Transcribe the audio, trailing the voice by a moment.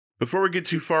Before we get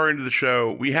too far into the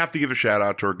show, we have to give a shout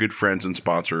out to our good friends and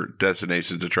sponsor,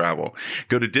 Destinations to Travel.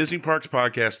 Go to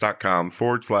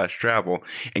DisneyParksPodcast.com/travel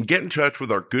and get in touch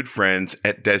with our good friends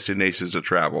at Destinations to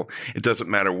Travel. It doesn't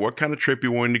matter what kind of trip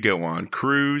you're wanting to go on,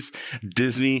 cruise,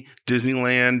 Disney,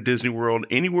 Disneyland, Disney World,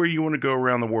 anywhere you want to go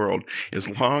around the world,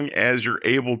 as long as you're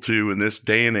able to in this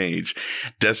day and age,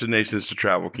 Destinations to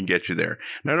Travel can get you there.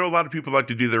 Now, I know a lot of people like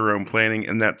to do their own planning,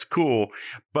 and that's cool,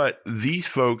 but these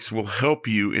folks will help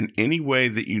you in any way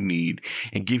that you need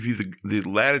and give you the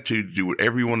latitude to do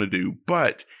whatever you want to do.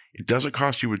 But it doesn't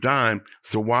cost you a dime,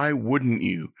 so why wouldn't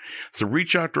you? So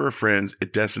reach out to our friends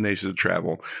at Destinations to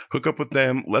Travel. Hook up with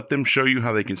them. Let them show you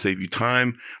how they can save you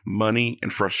time, money,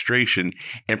 and frustration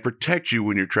and protect you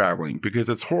when you're traveling, because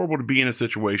it's horrible to be in a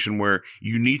situation where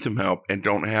you need some help and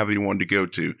don't have anyone to go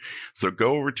to. So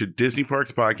go over to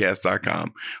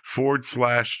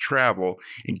DisneyParksPodcast.com/travel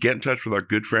and get in touch with our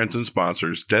good friends and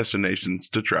sponsors, Destinations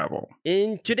to Travel.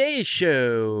 In today's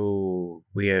show,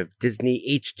 we have Disney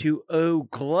H2O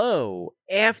Glow.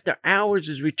 After Hours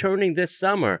is returning this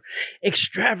summer.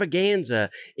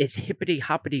 Extravaganza is hippity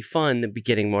hoppity fun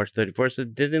beginning March 31st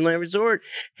at Disneyland Resort.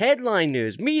 Headline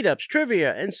news, meetups,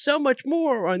 trivia, and so much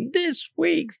more on this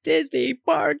week's Disney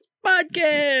Parks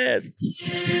Podcast.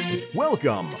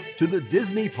 Welcome to the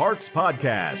Disney Parks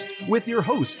Podcast with your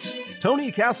hosts,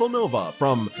 Tony Casanova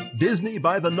from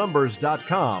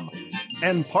DisneyByTheNumbers.com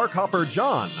and Parkhopper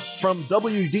John from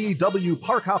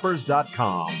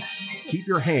WDWParkhoppers.com. Keep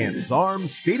your hands,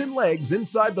 arms, feet, and legs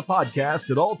inside the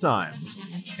podcast at all times.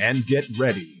 And get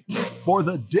ready for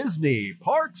the Disney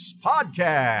Parks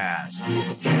Podcast.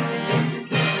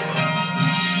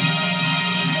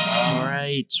 All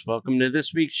right, welcome to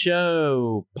this week's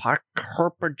show.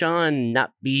 Parkhopper John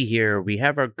not be here. We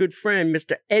have our good friend,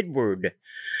 Mr. Edward,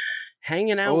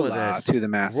 hanging out with us. To the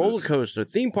masses. Roller coaster,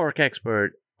 theme park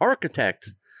expert,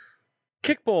 architect,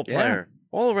 kickball player,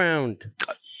 all around.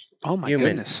 Oh my human.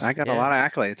 goodness, I got a lot of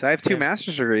accolades. I have 2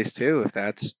 master's degrees too, if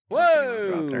that's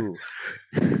whoa.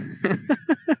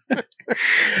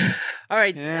 All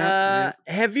right.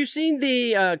 Have you seen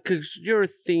the? Because you're a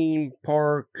theme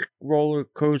park roller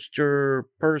coaster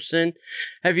person.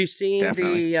 Have you seen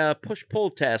the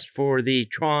push-pull test for the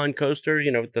Tron coaster?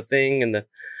 You know, the thing and the.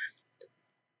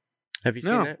 Have you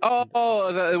seen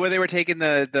that? Where they were taking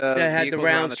the they had the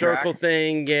round circle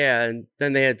thing, yeah, and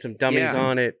then they had some dummies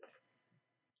on it.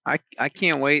 I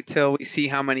can't wait till we see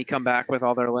how many come back with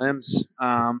all their limbs.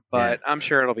 But I'm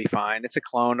sure it'll be fine. It's a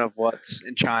clone of what's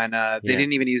in China. They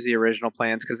didn't even use the original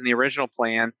plans because in the original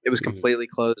plan, it was completely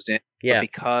closed in. Yeah. But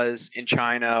because in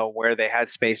China, where they had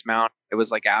Space Mountain, it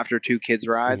was like after 2 kids'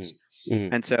 rides.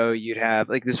 Mm-hmm. And so you'd have,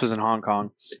 like, this was in Hong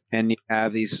Kong, and you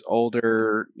have these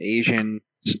older Asian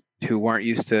who weren't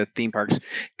used to theme parks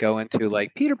go into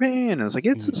like Peter Pan. And it was like,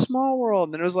 it's a small world.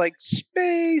 And then it was like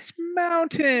Space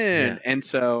Mountain. Yeah. And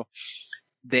so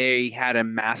they had a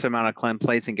massive amount of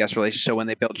complaints and guest relations. So when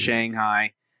they built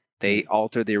Shanghai, they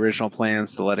altered the original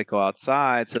plans to let it go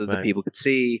outside so that the people could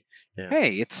see,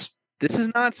 hey, this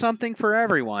is not something for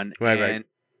everyone. And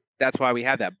that's why we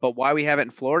have that. But why we have it in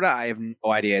Florida, I have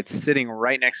no idea. It's sitting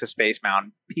right next to Space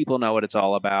Mountain. People know what it's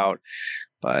all about.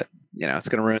 But, you know, it's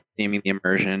going to ruin the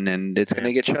immersion, and it's going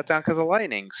to get shut down because of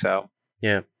lightning. So,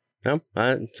 no,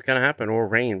 it's going to happen, or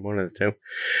rain, one of the two.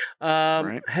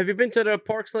 Have you been to the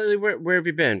parks lately? Where have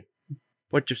you been?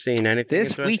 What you've seen? Anything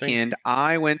this weekend?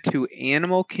 I went to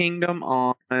Animal Kingdom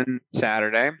on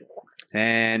Saturday,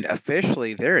 and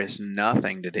officially there is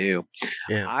nothing to do.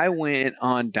 Yeah. I went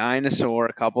on Dinosaur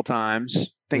a couple times,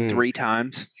 I think 3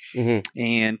 times. Mm-hmm.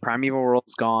 And Primeval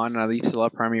World's gone. I used to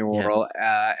love Primeval World.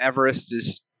 Everest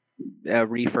is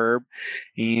refurb,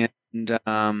 and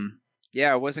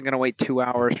I wasn't gonna wait 2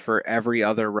 hours for every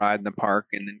other ride in the park.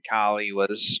 And then Cali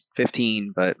was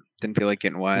 15, but didn't feel like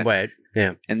getting wet.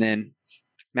 Yeah. And then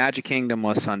Magic Kingdom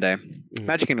was Sunday.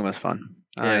 Magic Kingdom was fun.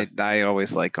 Yeah. I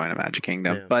always like going to Magic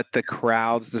Kingdom, Yeah. but the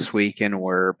crowds this weekend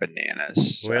were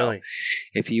bananas. So Really?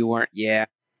 if you weren't,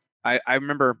 I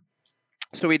remember.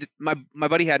 So my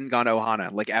buddy hadn't gone to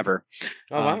Ohana like ever.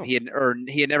 Oh wow! He had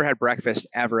never had breakfast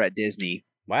ever at Disney.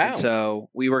 Wow! And so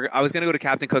I was going to go to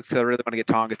Captain Cook's because I really want to get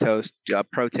Tonga toast.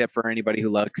 Pro tip for anybody who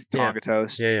likes Tonga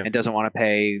toast and doesn't want to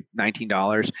pay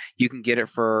 $19, you can get it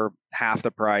for half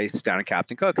the price down at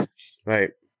Captain Cook's. Right.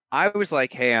 I was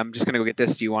like, hey, I'm just going to go get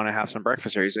this. Do you want to have some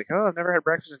breakfast? Or he's like, oh, I've never had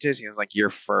breakfast at Disney. I was like, your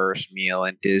first meal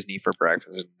in Disney for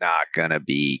breakfast is not going to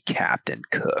be Captain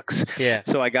Cook's. Yeah.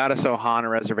 So I got us Ohana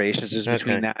reservations. It's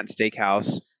between that and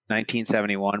Steakhouse,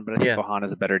 1971. But I think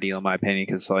Ohana's a better deal in my opinion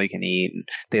because it's all you can eat and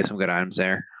they have some good items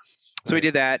there. So we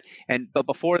did that. But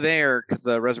before there, because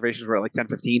the reservations were at like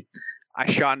 10:15, I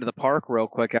shot into the park real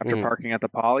quick after parking at the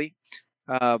Poly.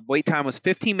 Wait time was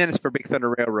 15 minutes for Big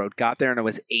Thunder Railroad. Got there and it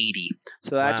was 80.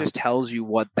 So that just tells you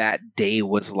what that day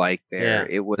was like there.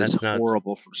 Yeah, it was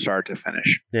horrible from start to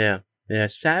finish. Yeah. Yeah.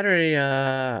 Saturday,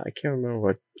 I can't remember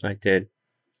what I did.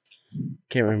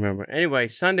 Can't remember. Anyway,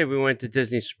 Sunday we went to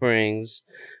Disney Springs.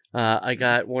 I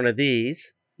got one of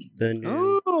these. The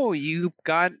new... Oh, you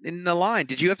got in the line.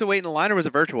 Did you have to wait in the line or was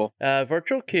it virtual?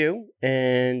 Virtual queue.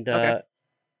 And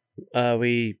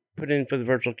we put in for the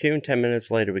virtual queue and 10 minutes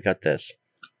later we got this.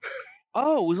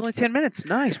 Oh, it was only 10 minutes.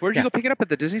 Nice. Where'd you go pick it up? At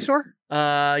the Disney store?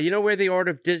 You know where the Art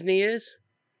of Disney is?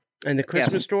 In the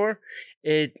Christmas store?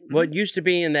 What used to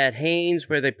be in that Hanes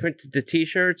where they printed the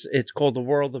T-shirts, it's called the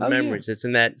World of Memories. Yeah. It's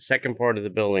in that second part of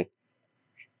the building.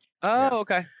 Oh,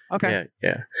 okay. Okay.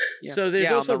 Yeah. So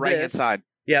there's also on the right-hand side.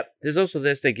 Yep. There's also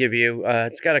this they give you.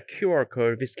 It's got a QR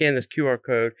code. If you scan this QR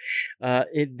code,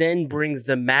 it then brings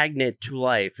the magnet to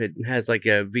life. It has like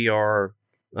a VR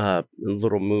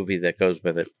little movie that goes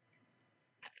with it.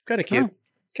 Kind of cute.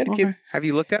 Cute. Have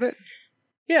you looked at it?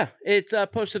 Yeah, it's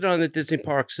posted on the Disney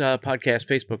Parks podcast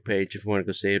Facebook page if you want to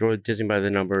go see it, or Disney by the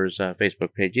Numbers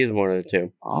Facebook page, either one of the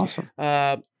two. Awesome.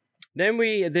 Then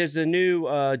there's a new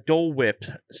Dole Whip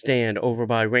stand over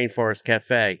by Rainforest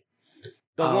Cafe.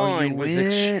 The line was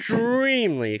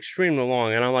extremely, extremely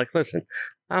long, and I'm like, listen,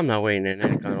 I'm not waiting in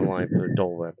any kind of line for a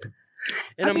Dole Whip.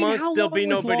 In a month, there'll be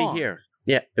nobody here.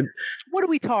 Yeah. What are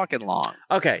we talking long?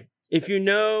 Okay, if you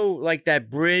know, like that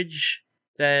bridge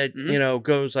that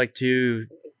goes like to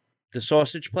the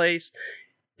sausage place,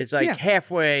 it's like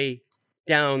halfway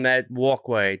down that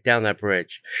walkway, down that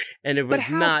bridge, and it was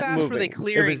not moving. Were they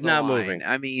clearing it was not moving.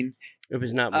 I mean, it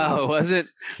was not moving. Oh, was it?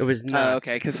 It was not.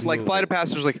 Okay, because like Flight of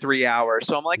Passage was like 3 hours,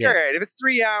 so I'm like, all right, if it's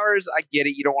 3 hours, I get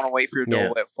it. You don't want to wait for your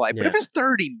Dole Whip flight, but if it's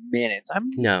 30 minutes, I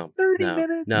mean, 30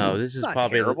 minutes. No, this is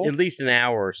probably at least an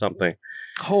hour or something.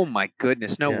 Oh my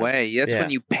goodness, no way. That's when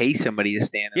you pay somebody to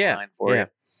stand in line for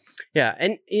it. Yeah,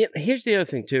 and here's the other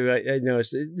thing, too. I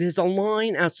noticed there's a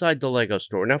line outside the Lego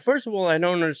store. Now, first of all, I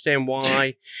don't understand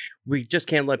why we just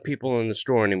can't let people in the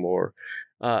store anymore.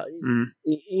 If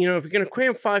you're going to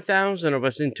cram 5,000 of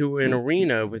us into an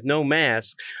arena with no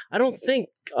masks, I don't think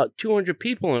 200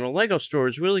 people in a Lego store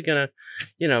is really going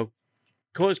to,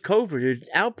 cause COVID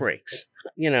outbreaks,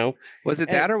 Was it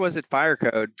that or was it fire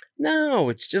code? No,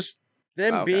 it's just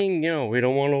them being, we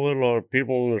don't want to let a lot of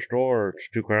people in the store. It's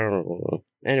too crowded.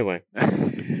 Anyway.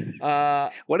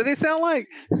 What do they sound like?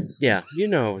 Yeah, you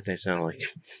know what they sound like.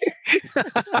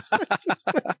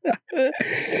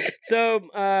 So,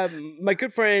 my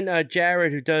good friend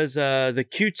Jared, who does the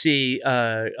cutesy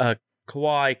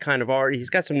kawaii kind of art, he's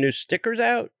got some new stickers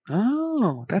out.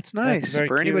 Oh, that's nice.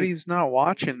 For anybody who's not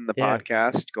watching the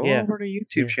podcast, go over to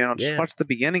YouTube channel. Just watch the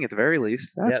beginning at the very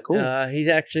least. That's cool.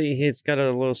 He's got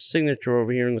a little signature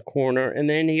over here in the corner, and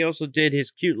then he also did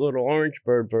his cute little Orange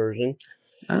Bird version.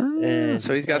 Oh,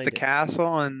 so he's got the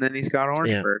castle, and then he's got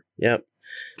Orange Bird. Yep.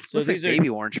 So looks like baby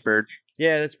Orange Bird.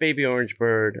 Yeah, that's baby Orange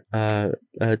Bird.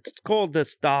 It's called the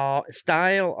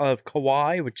style of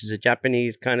kawaii, which is a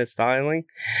Japanese kind of styling.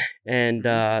 And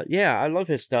I love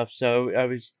his stuff. So I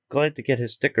was glad to get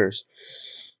his stickers.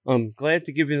 I'm glad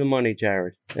to give you the money,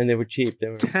 Jared. And they were cheap. They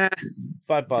were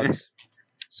 $5.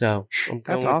 So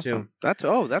that's awesome. That's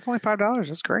only $5.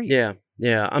 That's great. Yeah.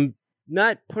 I'm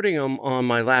not putting them on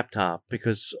my laptop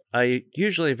because I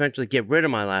usually eventually get rid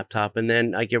of my laptop and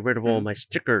then I get rid of all my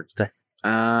stickers. So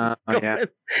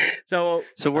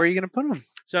where are you going to put them?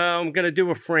 So I'm going to do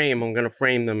a frame. I'm going to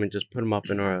frame them and just put them up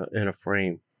in a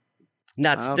frame.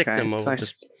 Not stick them over,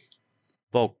 just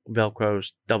Velcro,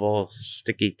 double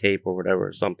sticky tape or whatever,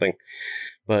 or something.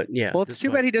 But yeah. Well, it's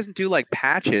too bad he doesn't do like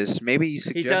patches. Maybe you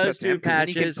suggest he does do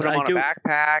patches. Then you can put them on a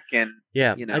backpack and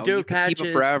I do you patches. Keep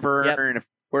them forever. And if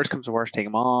worst comes to worst, take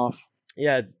them off.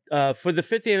 Yeah, for the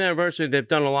 50th anniversary, they've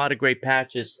done a lot of great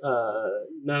patches.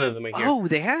 None of them are here. Oh,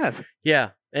 they have?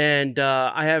 Yeah, and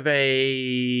I have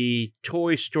a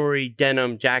Toy Story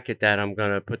denim jacket that I'm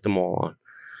going to put them all on.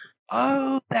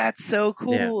 Oh, that's so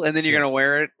cool. Yeah. And then you're going to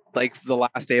wear it like the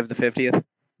last day of the 50th?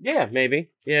 Yeah,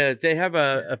 maybe. Yeah, they have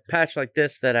a patch like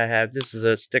this that I have. This is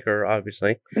a sticker,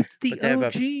 obviously. It's the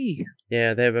OG.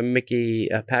 They have a Mickey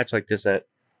patch like this that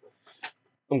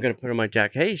I'm going to put on my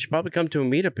jacket. Hey, you should probably come to a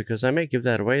meetup because I may give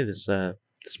that away this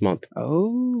month.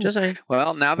 Oh. Just saying.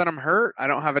 Well, now that I'm hurt, I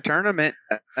don't have a tournament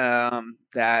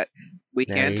that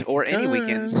weekend or any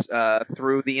weekends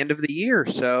through the end of the year.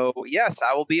 So, yes,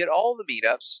 I will be at all the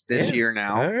meetups this year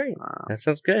now. All right. That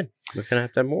sounds good. We're going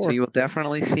to have more. So you will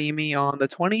definitely see me on the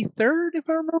 23rd, if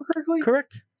I remember correctly.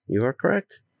 Correct. You are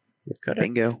correct.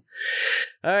 Bingo.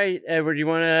 All right, Edward, you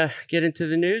want to get into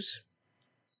the news?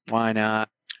 Why not?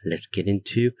 let's get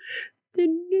into the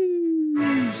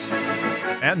news.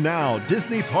 And now,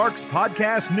 Disney Parks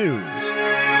Podcast News.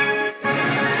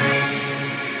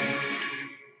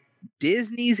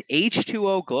 Disney's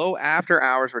H2O Glow After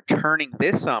Hours returning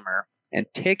this summer, and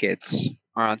tickets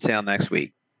are on sale next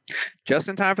week. Just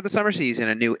in time for the summer season,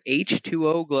 a new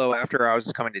H2O Glow After Hours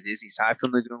is coming to Disney's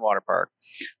Typhoon Lagoon Water Park.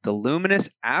 The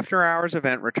Luminous After Hours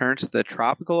event returns to the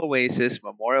Tropical Oasis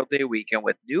Memorial Day weekend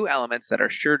with new elements that are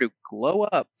sure to glow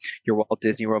up your Walt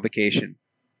Disney World vacation.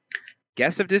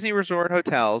 Guests of Disney Resort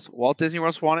hotels, Walt Disney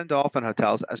World Swan and Dolphin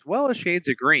hotels, as well as Shades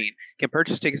of Green, can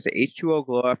purchase tickets to H2O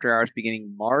Glow After Hours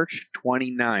beginning March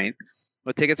 29th,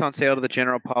 with tickets on sale to the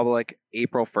general public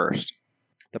April 1st.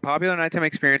 The popular nighttime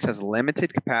experience has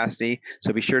limited capacity,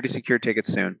 so be sure to secure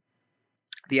tickets soon.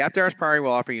 The After Hours party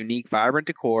will offer unique, vibrant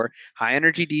decor,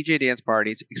 high-energy DJ dance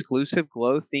parties, exclusive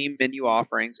glow-themed menu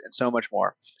offerings, and so much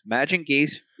more. Imagine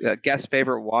guests'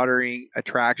 favorite watering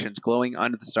attractions glowing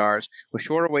under the stars with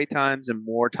shorter wait times and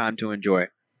more time to enjoy.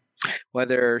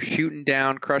 Whether shooting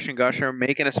down Crush and Gusher,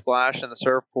 making a splash in the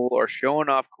surf pool, or showing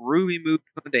off groovy moves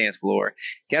on the dance floor,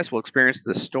 guests will experience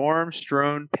the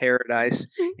storm-strewn paradise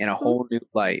in a whole new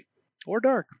light. Or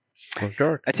dark. Or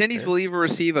dark. Attendees will even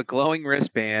receive a glowing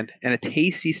wristband and a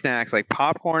tasty snacks like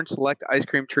popcorn, select ice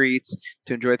cream treats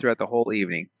to enjoy throughout the whole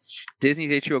evening. Disney's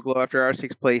H2O Glow After Hours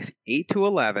takes place 8 to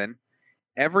 11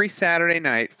 every Saturday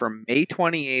night from May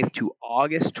 28th to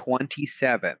August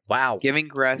 27th. Wow. Giving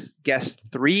guests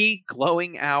 3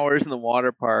 glowing hours in the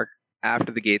water park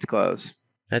after the gates close.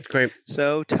 That's great.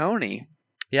 So, Tony,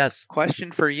 Yes.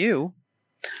 question for you.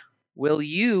 Will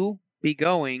you be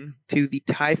going to the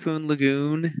Typhoon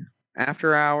Lagoon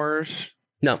After Hours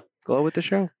No. Glow with the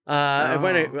show? I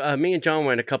went. Me and John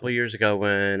went a couple of years ago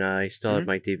when I still had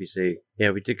my DVC.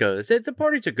 Yeah, we did go. The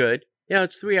parties are good. Yeah,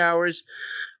 it's 3 hours.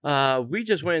 We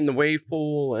just went in the wave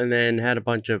pool and then had a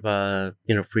bunch of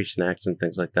free snacks and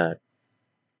things like that.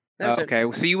 That was it. Okay,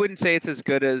 so you wouldn't say it's as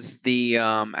good as the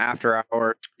After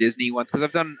Hour Disney ones? Because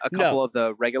I've done a couple of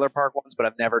the regular park ones, but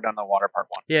I've never done the water park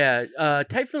one. Yeah,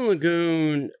 Typhoon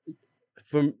Lagoon.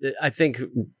 I think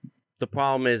the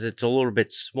problem is it's a little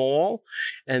bit small,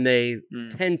 and they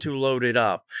tend to load it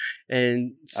up,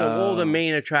 and so all the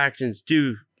main attractions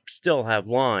do still have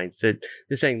lines. That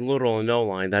they're saying little or no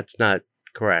line. That's not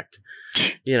correct.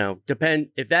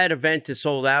 Depend if that event is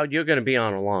sold out, you're going to be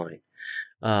on a line.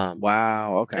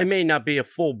 Wow. Okay. It may not be a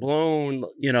full blown,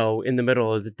 in the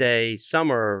middle of the day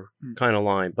summer kind of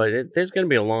line, but there's going to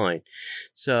be a line.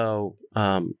 So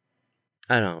I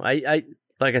don't know. I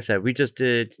like I said, we just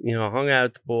did, hung out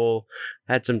at the pool,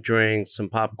 had some drinks, some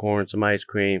popcorn, some ice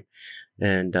cream,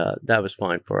 and that was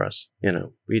fine for us.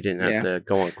 We didn't have to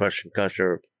go on Crush and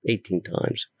Gusher 18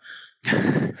 times.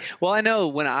 Well, I know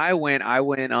when I went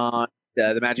on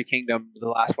the Magic Kingdom, the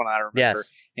last one I remember, Yes.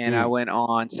 and I went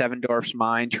on Seven Dwarfs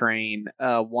Mine Train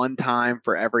one time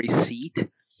for every seat.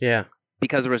 Yeah.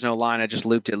 Because there was no line, I just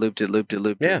looped it.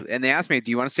 Yeah. And they asked me,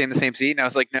 "Do you want to stay in the same seat?" And I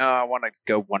was like, "No, I want to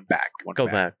go one back."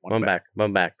 One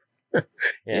back.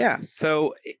 Yeah.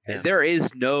 So there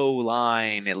is no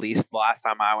line. At least last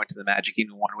time I went to the Magic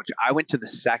Kingdom one, which I went to the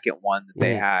second one that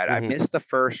they had. I missed the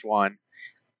first one.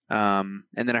 And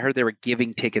then I heard they were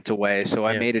giving tickets away. So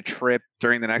I made a trip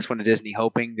during the next one to Disney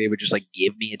hoping they would just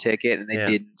give me a ticket, and they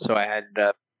didn't. So I had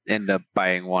to end up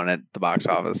buying one at the box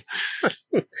office.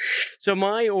 So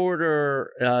my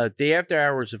order, the After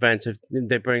Hours events, if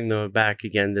they bring them back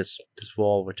again this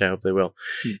fall, which I hope they will,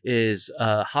 is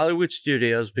Hollywood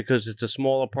Studios, because it's a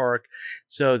smaller park,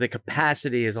 so the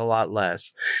capacity is a lot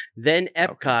less. Then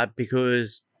Epcot,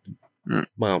 because,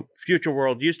 Future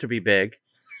World used to be big.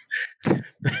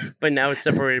 But now it's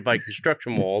separated by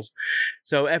construction walls.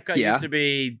 So Epcot used to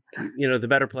be, the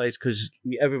better place because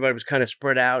everybody was kind of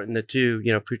spread out in the two,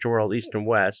 Future World East and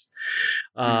West.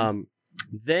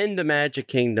 Then the Magic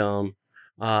Kingdom,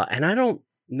 and I don't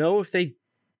know if they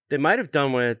might have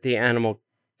done one at the Animal.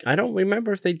 I don't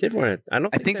remember if they did one.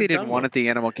 I think they did one at the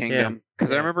Animal Kingdom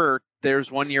because I remember there's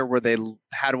one year where they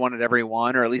had one at every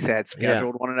one, or at least they had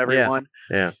scheduled one at every one.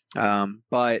 Yeah.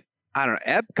 But I don't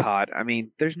know, Epcot, I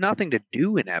mean, there's nothing to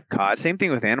do in Epcot. Same thing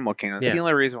with Animal Kingdom. That's the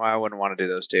only reason why I wouldn't want to do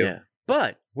those two. Yeah.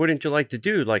 But wouldn't you like to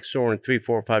do Soarin' 3,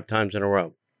 4, or 5 times in a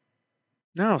row?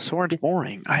 No, Soarin's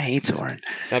boring. I hate Soarin'.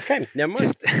 Okay, never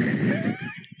mind. Just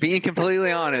being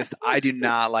completely honest, I do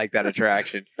not like that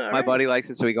attraction. My buddy likes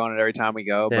it, so we go on it every time we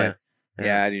go. But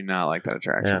I do not like that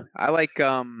attraction. Yeah. I like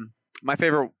my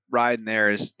favorite ride in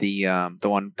there is the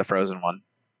Frozen one.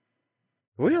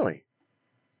 Really?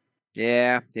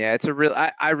 Yeah, it's a real.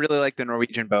 I really like the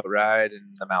Norwegian boat ride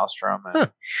and the Maelstrom.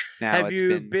 And now Have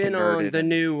you been on the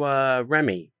new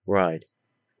Remy ride?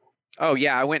 Oh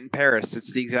yeah, I went in Paris.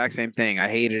 It's the exact same thing. I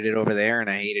hated it over there, and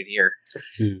I hate it here.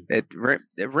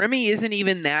 Remy isn't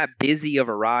even that busy of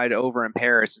a ride over in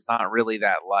Paris. It's not really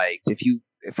that liked.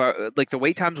 If I like the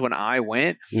wait times when I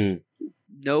went,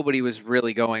 nobody was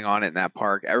really going on it in that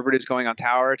park. Everybody was going on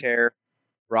Tower of Terror,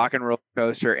 Rock and Roller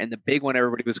Coaster, and the big one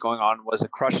everybody was going on was a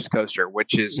Crushes Coaster,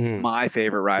 which is my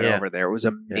favorite ride over there. It was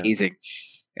amazing.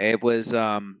 It was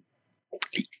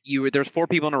there's 4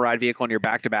 people in a ride vehicle and you're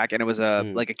back to back, and it was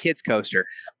like a kids coaster,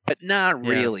 but not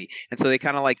really. And so they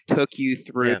kind of like took you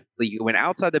through. You went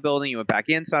outside the building, you went back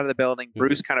inside of the building.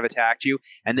 Bruce kind of attacked you,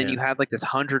 and then you had like this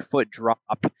 100-foot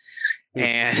drop,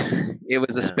 and it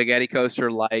was a spaghetti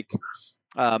coaster like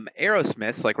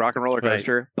Aerosmith's, like Rock and Roller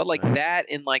Coaster, but like that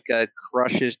in like a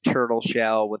Crushes turtle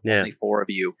shell with only 4 of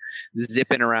you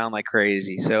zipping around like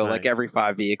crazy. So like every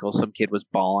 5 vehicles, some kid was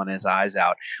bawling his eyes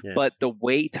out. But the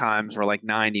wait times were like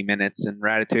 90 minutes, and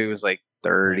Ratatouille was like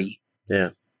 30. Yeah.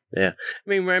 I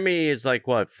mean, Remy is like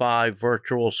what, 5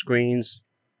 virtual screens?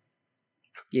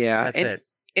 Yeah, That's it.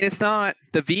 And it's not,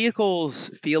 the vehicles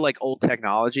feel like old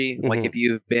technology. Like if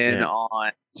you've been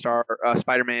on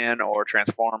Spider-Man or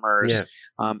Transformers,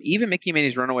 even Mickey and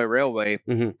Minnie's Runaway Railway,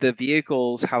 the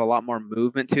vehicles have a lot more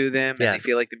movement to them, and they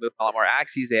feel like they move a lot more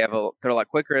axes. They're a lot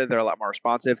quicker. They're a lot more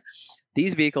responsive.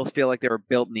 These vehicles feel like they were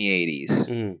built in the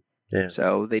 80s.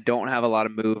 So they don't have a lot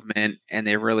of movement, and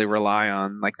they really rely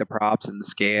on like the props and the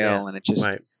scale, and it just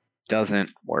doesn't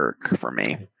work for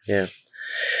me.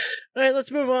 All right,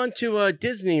 let's move on to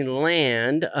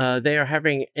Disneyland. They are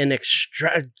having an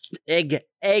egg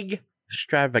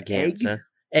extravaganza.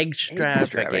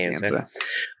 Extravaganza.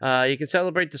 You can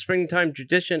celebrate the springtime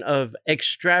tradition of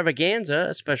Extravaganza,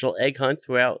 a special egg hunt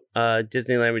throughout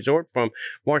Disneyland Resort from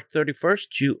March 31st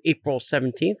to April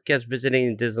 17th. Guests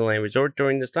visiting Disneyland Resort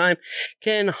during this time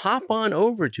can hop on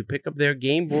over to pick up their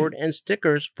game board and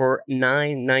stickers for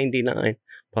 $9.99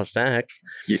 plus tax.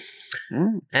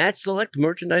 At select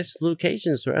merchandise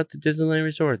locations throughout the Disneyland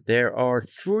Resort, there are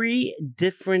 3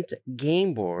 different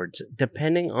game boards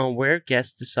depending on where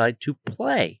guests decide to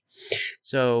play.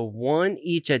 So 1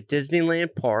 each at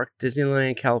Disneyland Park,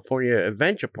 Disneyland California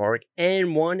Adventure Park,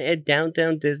 and 1 at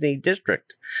Downtown Disney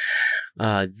District.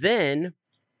 Then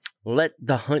let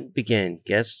the hunt begin.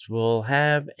 Guests will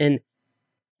have an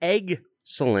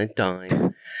excellent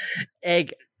time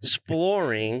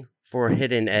exploring for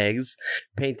hidden eggs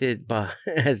painted by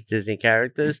as Disney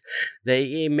characters.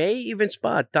 They may even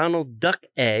spot Donald Duck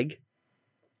egg.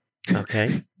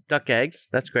 Okay, duck eggs.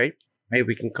 That's great. Maybe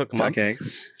we can cook them Duck up.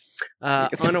 eggs.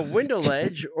 On a window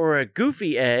ledge or a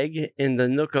Goofy egg in the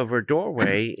nook of her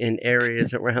doorway in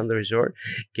areas around the resort.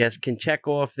 Guests can check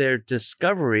off their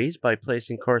discoveries by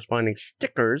placing corresponding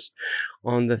stickers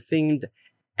on the themed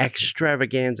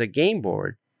Extravaganza game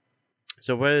board.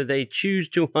 So whether they choose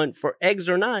to hunt for eggs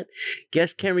or not,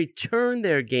 guests can return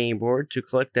their game board to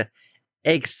collect the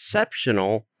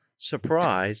exceptional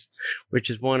surprise,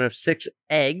 which is one of 6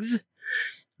 eggs.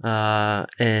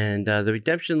 And the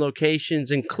redemption locations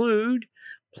include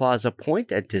Plaza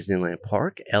Point at Disneyland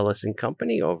Park, Ellis &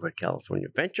 Company over at California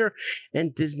Adventure,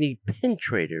 and Disney Pin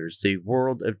Traders, the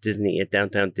World of Disney at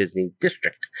Downtown Disney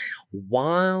District,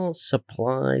 while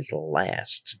supplies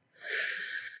last.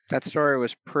 That story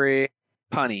was pretty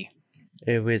punny.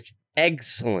 It was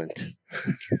excellent.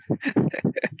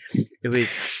 It was.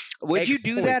 Would you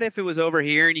do that if it was over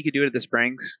here and you could do it at the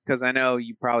Springs? Because I know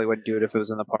you probably wouldn't do it if it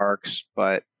was in the parks,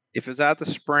 but if it was at the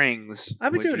Springs, I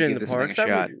would do it in the parks.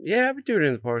 I would do it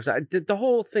in the parks. The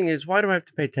whole thing is, why do I have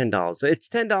to pay $10? It's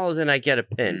 $10 and I get a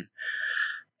pin.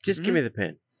 Just give me the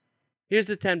pin. Here's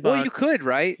the $10. Well, you could,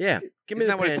 right? Yeah. Give me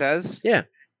Isn't the that pin. what it says? Yeah.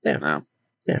 No.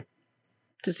 Yeah.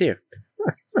 Just here.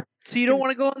 So you don't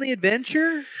want to go on the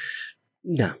adventure?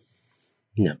 No.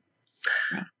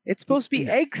 It's supposed to be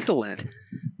excellent.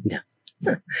 No.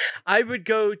 I would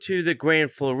go to the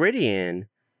Grand Floridian.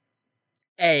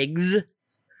 Eggs.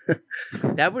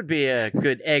 That would be a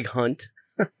good egg hunt.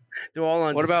 They're all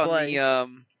on What display. about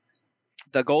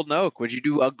the Golden Oak? Would you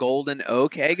do a Golden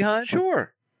Oak egg hunt?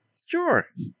 Sure.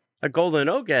 A Golden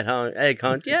Oak egg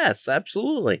hunt. Yes,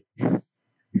 absolutely.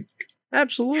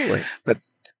 Absolutely.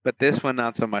 But this one,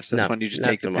 not so much. This one, you just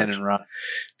take the pin and run.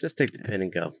 Just take the pin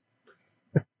and go.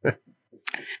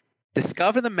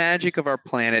 Discover the magic of our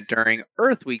planet during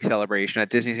Earth Week celebration at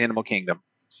Disney's Animal Kingdom.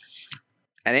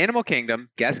 At Animal Kingdom,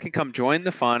 guests can come join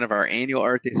the fun of our annual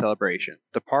Earth Day celebration.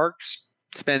 The park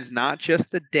spends not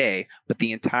just a day, but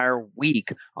the entire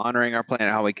week honoring our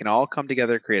planet, how we can all come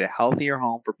together to create a healthier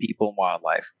home for people and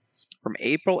wildlife. From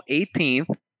April 18th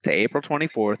to April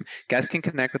 24th, guests can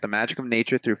connect with the magic of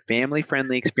nature through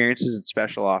family-friendly experiences and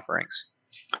special offerings.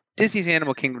 Disney's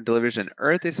Animal Kingdom delivers an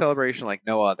Earth Day celebration like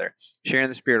no other. Sharing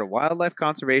the spirit of wildlife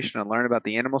conservation and learn about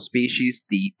the animal species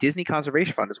the Disney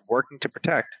Conservation Fund is working to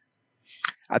protect.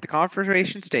 At the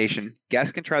conservation station,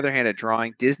 guests can try their hand at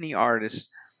drawing Disney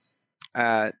artists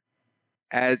at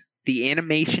the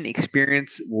animation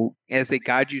experience as they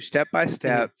guide you step by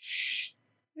step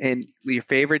and your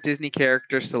favorite Disney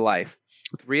characters to life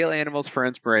with real animals for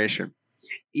inspiration.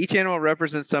 Each animal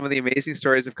represents some of the amazing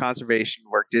stories of conservation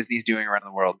work Disney's doing around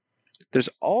the world. There's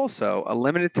also a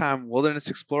limited time Wilderness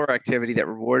Explorer activity that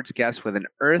rewards guests with an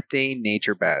Earth Day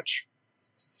nature badge.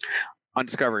 On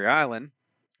Discovery Island,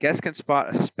 guests can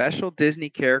spot a special Disney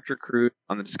character cruise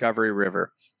on the Discovery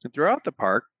River. And throughout the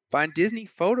park, find Disney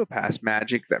PhotoPass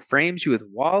magic that frames you with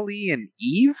Wall-E and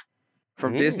Eve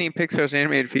from Disney and Pixar's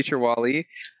animated feature Wall-E.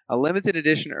 A limited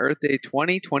edition Earth Day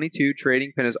 2022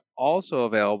 trading pin is also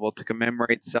available to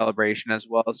commemorate the celebration, as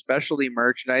well as specialty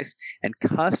merchandise and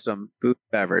custom food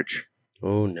and beverage.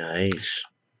 Oh, nice.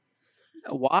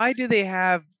 Why do they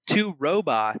have two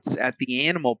robots at the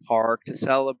animal park to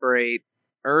celebrate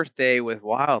Earth Day with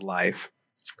wildlife?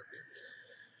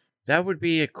 That would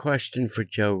be a question for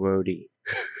Joe Rohde.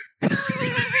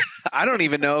 I don't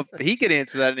even know if he could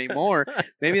answer that anymore.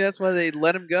 Maybe that's why they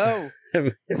let him go.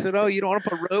 They said, "Oh, you don't want to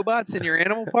put robots in your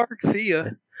animal park? See ya."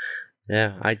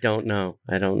 Yeah, I don't know.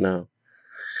 I don't know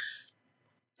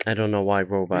why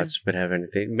robots would have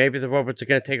anything. Maybe the robots are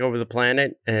going to take over the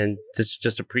planet, and this is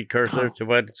just a precursor to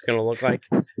what it's going to look like.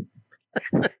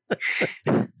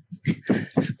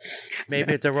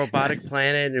 Maybe it's a robotic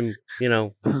planet, and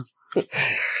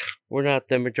we're not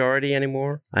the majority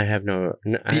anymore. I have no.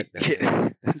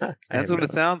 That's what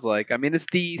it sounds like. I mean, it's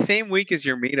the same week as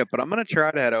your meetup, but I'm gonna try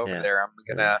to head over there.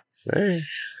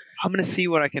 I'm gonna see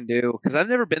what I can do because I've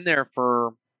never been there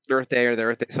for Earth Day or the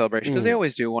Earth Day celebration because they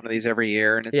always do one of these every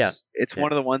year, and it's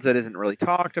one of the ones that isn't really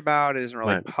talked about. It isn't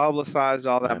really publicized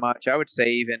all that much. I would say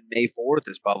even May 4th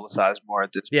is publicized more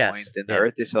at this point than the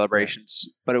Earth Day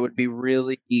celebrations. But it would be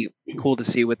really cool to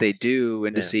see what they do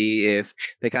and to see if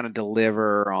they kind of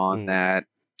deliver on that.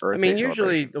 Earth Day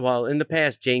usually, in the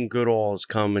past, Jane Goodall has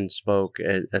come and spoke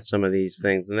at some of these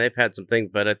things, and they've had some things,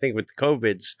 but I think with the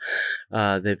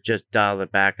COVIDs, they've just dialed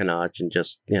it back a notch and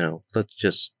just, let's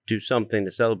just do something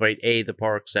to celebrate A, the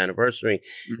park's anniversary,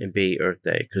 and B, Earth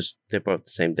Day, because they're both the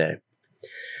same day.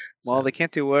 Well, they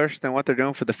can't do worse than what they're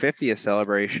doing for the 50th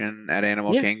celebration at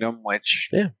Animal Kingdom, which,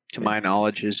 to my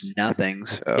knowledge, is nothing.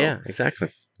 So. Yeah,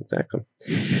 exactly. All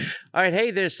right, hey,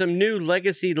 there's some new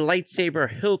Legacy lightsaber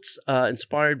hilts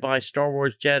inspired by Star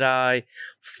Wars Jedi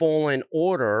Fallen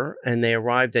Order, and they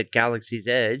arrived at Galaxy's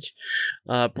Edge.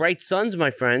 Bright Suns, my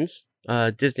friends.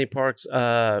 Disney Parks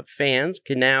fans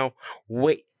can now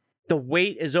wait. The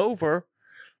wait is over,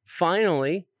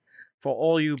 finally, for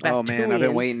all you Bactunians. Oh, man, I've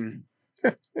been waiting.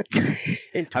 I've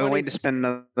been waiting to spend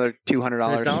another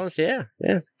 $200.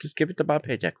 Yeah. Just give it to Bob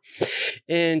Paycheck.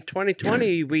 In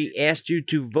 2020, we asked you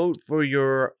to vote for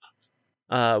your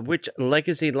which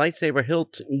Legacy lightsaber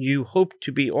hilt you hope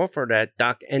to be offered at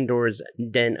Doc Endor's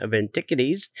Den of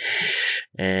Antiquities,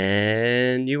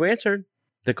 and you answered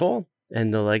the call.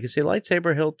 And the Legacy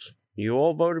lightsaber hilt you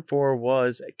all voted for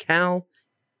was Cal.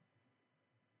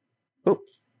 Oh,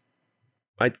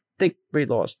 I think we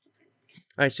lost.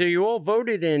 All right, so you all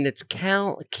voted in. It's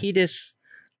Cal Kestis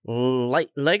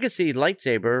Legacy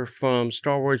lightsaber from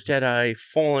Star Wars Jedi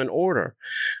Fallen Order.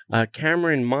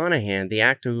 Cameron Monaghan, the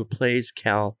actor who plays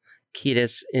Cal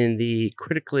Kestis in the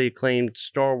critically acclaimed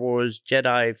Star Wars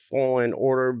Jedi Fallen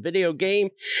Order video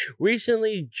game,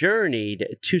 recently journeyed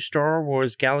to Star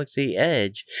Wars Galaxy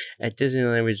Edge at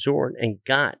Disneyland Resort and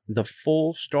got the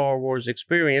full Star Wars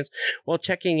experience while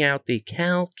checking out the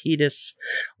Cal Kestis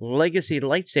Legacy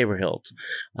lightsaber hilt.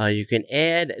 You can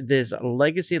add this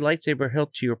Legacy lightsaber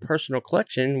hilt to your personal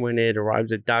collection when it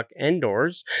arrives at Doc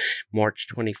Endor's March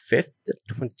 25th,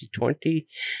 2020,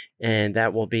 and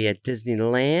that will be at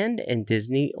Disneyland and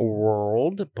Disney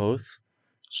World, both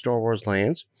Star Wars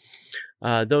lands.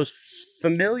 Those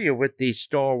familiar with the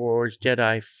Star Wars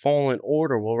Jedi Fallen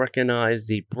Order will recognize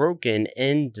the broken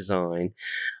end design,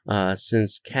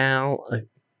 since Cal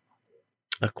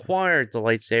acquired the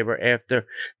lightsaber after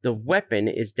the weapon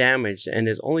is damaged and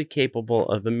is only capable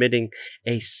of emitting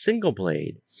a single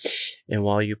blade. And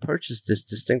while you purchase this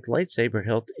distinct lightsaber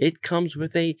hilt, it comes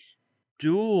with a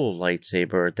dual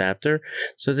lightsaber adapter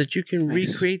so that you can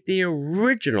recreate the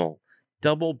original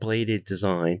double-bladed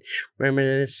design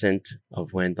reminiscent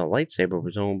of when the lightsaber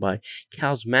was owned by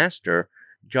Cal's master,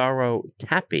 Jaro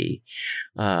Tappi,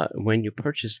 when you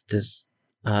purchased this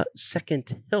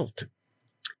second hilt.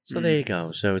 So there you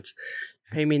go. So it's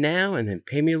pay me now and then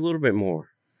pay me a little bit more.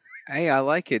 Hey, I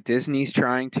like it. Disney's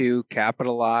trying to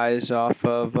capitalize off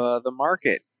of the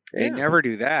market. They Yeah. never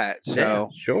do that. Yeah, So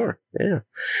sure.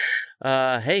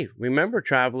 Yeah. Hey, remember,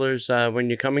 travelers, when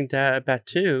you're coming to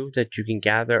Batu, that you can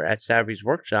gather at Savvy's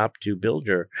workshop to build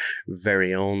your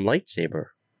very own lightsaber.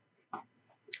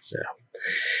 So,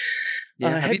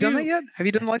 yeah. Have you done that yet? Have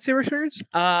you done the lightsaber experience?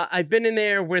 I've been in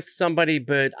there with somebody,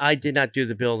 but I did not do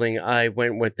the building. I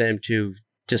went with them to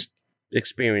just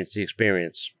experience the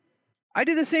experience. I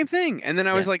did the same thing, and then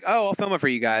I was like, "Oh, I'll film it for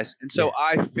you guys." And so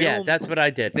I filmed. Yeah, that's what I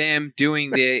did. Them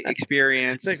doing the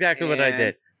experience. That's exactly what I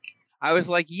did. I was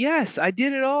like, "Yes, I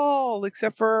did it all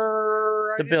except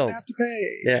for The I build. didn't have to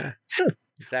pay." Yeah.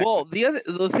 Exactly. Well,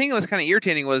 the thing that was kind of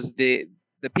irritating was the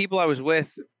people I was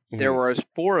with. There was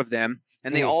 4 of them,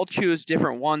 and they all choose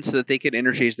different ones so that they could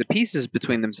interchange the pieces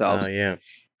between themselves. Oh yeah.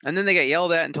 And then they got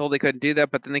yelled at and told they couldn't do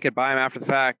that, but then they could buy them after the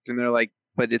fact, and they're like,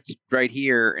 "But it's right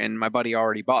here, and my buddy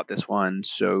already bought this one,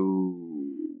 so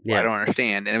I don't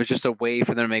understand." And it was just a way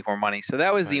for them to make more money. So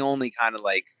that was the only kind of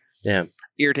like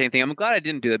irritating thing. I'm glad I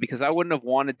didn't do it because I wouldn't have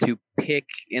wanted to pick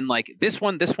in like this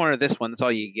one, or this one. That's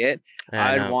all you get.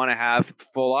 I'd want to have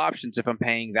full options if I'm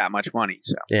paying that much money.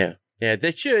 So yeah,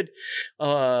 they should.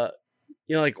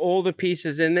 Like all the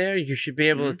pieces in there, you should be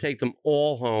able to take them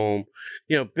all home.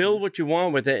 Build what you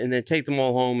want with it, and then take them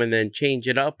all home, and then change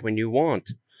it up when you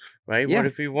want. Right? Yeah. What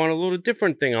if you want a little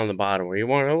different thing on the bottom, or you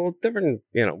want a little different,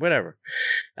 whatever.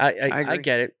 I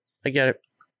get it.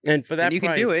 And for that, and you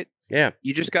price, can do it. Yeah.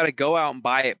 You just got to go out and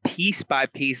buy it piece by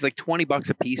piece, like $20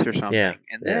 a piece or something. Yeah.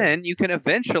 And then you can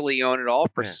eventually own it all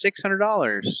for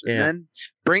 $600. And then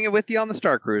bring it with you on the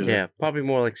Star Cruiser. Yeah, probably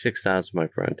more like 6,000, my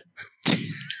friend.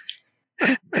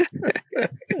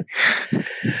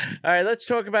 All right, let's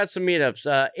talk about some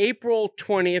meetups. April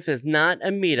 20th is not a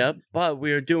meetup, but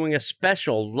we are doing a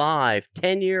special live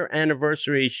 10-year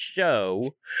anniversary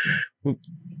show.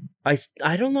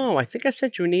 I don't know. I think I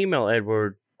sent you an email,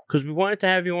 Edward, because we wanted to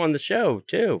have you on the show,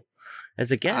 too,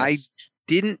 as a guest. I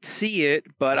didn't see it,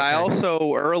 but I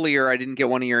also, earlier, I didn't get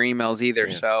one of your emails either.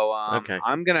 Yeah. So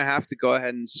I'm going to have to go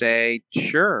ahead and say,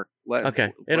 sure.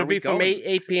 It'll be from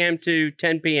 8 p.m. to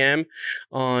 10 p.m.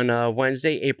 on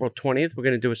Wednesday, April 20th. We're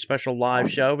going to do a special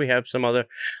live show. We have some other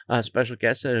special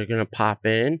guests that are going to pop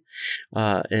in,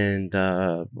 and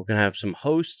we're going to have some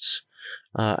hosts.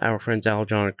 Our friends Al,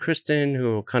 John, and Kristen,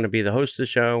 who will kind of be the host of the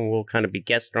show, and we'll kind of be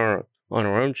guests on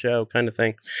our own show kind of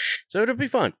thing. So it'll be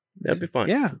fun. It'll be fun.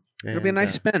 Yeah. It'll be a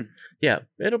nice spin. Yeah,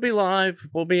 it'll be live.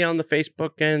 We'll be on the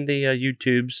Facebook and the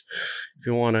YouTubes if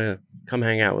you want to come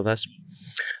hang out with us.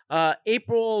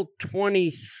 April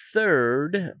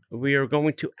 23rd, we are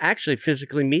going to actually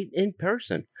physically meet in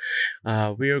person.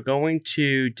 We are going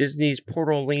to Disney's Port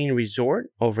Orleans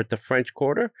Resort over at the French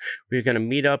Quarter. We're going to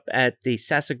meet up at the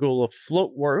Sassagoula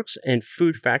Float Works and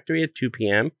Food Factory at 2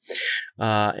 p.m.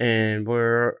 And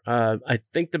I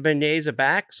think the beignets are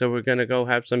back, so we're going to go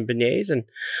have some beignets and,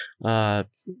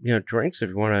 drinks. If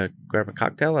you want to grab a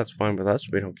cocktail, that's fine with us.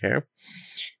 We don't care.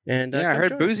 And I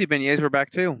heard boozy beignets were back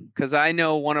too, because I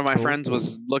know one of my friends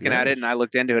was looking at it, and I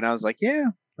looked into it, and I was like, "Yeah,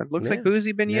 it looks like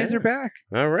boozy beignets are back."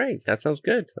 All right, that sounds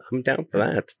good. I'm down for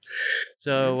that.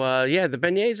 So the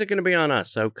beignets are going to be on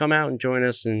us. So come out and join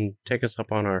us and take us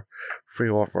up on our free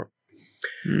offer.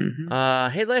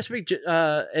 Mm-hmm. Hey, last week,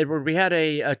 Edward, we had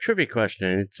a trivia question,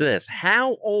 and it's this: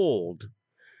 how old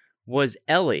was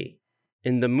Ellie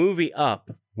in the movie Up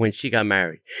when she got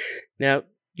married? Now,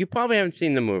 you probably haven't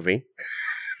seen the movie.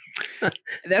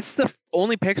 That's the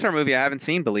only Pixar movie I haven't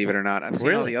seen, believe it or not. I've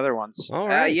seen all the other ones. All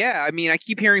right. Yeah, I mean, I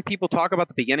keep hearing people talk about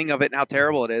the beginning of it and how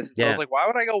terrible it is. And so I was like, why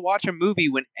would I go watch a movie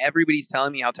when everybody's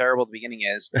telling me how terrible the beginning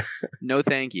is? No,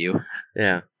 thank you.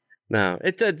 Yeah. No,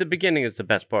 the beginning is the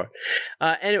best part.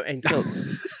 Anyway,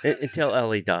 until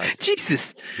Ellie dies.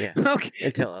 Jesus. Yeah. Okay.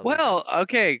 Until Ellie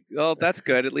okay. Well, that's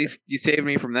good. At least you saved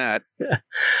me from that.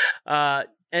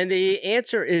 And the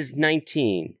answer is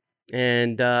 19.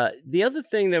 And the other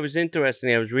thing that was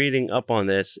interesting, I was reading up on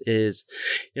this, is,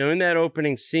 in that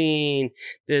opening scene,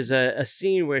 there's a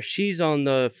scene where she's on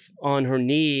her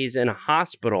knees in a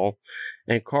hospital,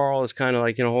 and Carl is kind of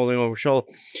like, holding over her shoulder.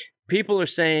 People are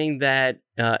saying that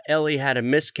Ellie had a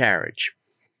miscarriage,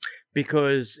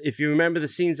 because if you remember the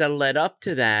scenes that led up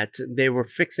to that, they were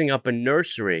fixing up a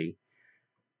nursery.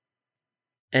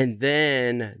 And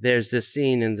then there's this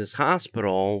scene in this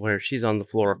hospital where she's on the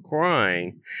floor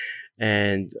crying,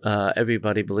 and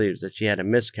everybody believes that she had a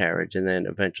miscarriage and then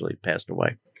eventually passed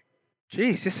away.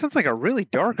 Jeez, this sounds like a really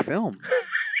dark film.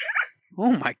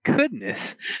 Oh my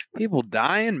goodness. People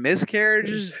dying,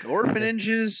 miscarriages,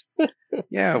 orphanages.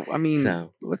 Yeah, I mean,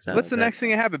 what's the next thing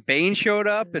that happened? Bane showed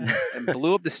up and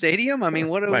blew up the stadium? I mean,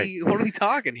 what are we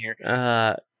talking here?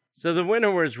 So the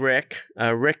winner was Rick.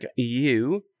 Rick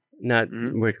U. Not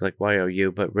Mhm. Rick like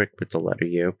Y-O-U, but Rick with the letter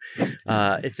U.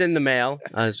 It's in the mail,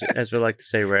 as we like to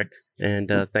say, Rick. And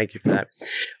thank you for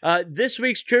that. This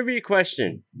week's trivia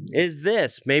question is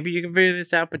this. Maybe you can figure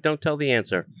this out, but don't tell the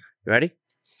answer. You ready?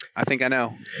 I think I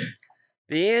know.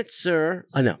 The answer...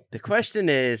 Oh, no. The question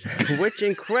is, which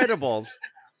Incredibles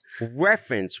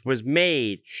reference was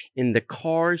made in the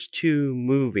Cars 2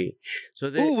 movie? So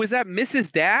Ooh, was that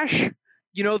Mrs. Dash?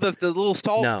 You know, the little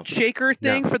salt No. shaker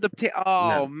thing for the...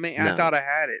 No. man, I No. thought I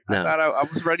had it. No. I thought I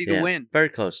was ready to Yeah, win. very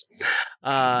close.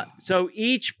 So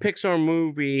each Pixar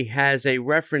movie has a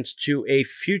reference to a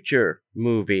future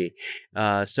movie.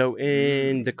 So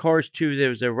in the Cars 2,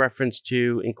 there was a reference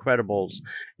to Incredibles.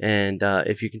 And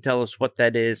if you can tell us what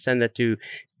that is, send that to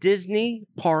Disney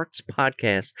Parks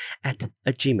Podcast at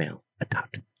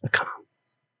gmail.com.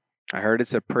 I heard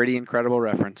it's a pretty incredible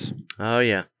reference. Oh,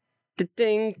 yeah.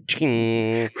 Ding,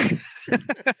 ching.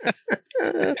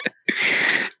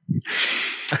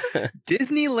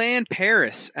 Disneyland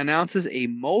Paris announces a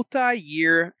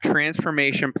multi-year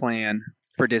transformation plan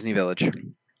for Disney Village.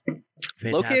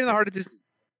 Located in the heart of Disney.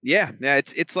 Yeah,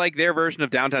 it's like their version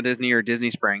of Downtown Disney or Disney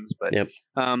Springs, but Yep.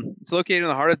 It's located in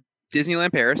the heart of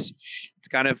Disneyland Paris. It's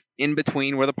kind of in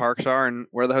between where the parks are and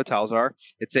where the hotels are.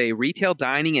 It's a retail,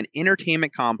 dining, and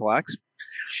entertainment complex.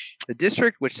 The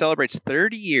district, which celebrates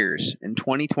 30 years in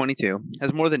 2022,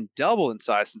 has more than doubled in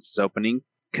size since its opening,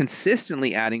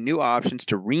 consistently adding new options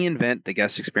to reinvent the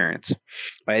guest experience.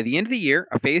 By the end of the year,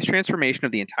 a phased transformation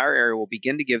of the entire area will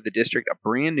begin to give the district a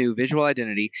brand new visual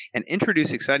identity and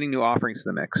introduce exciting new offerings to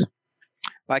the mix.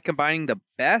 By combining the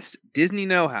best Disney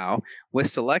know-how with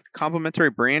select complementary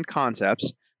brand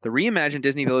concepts, the reimagined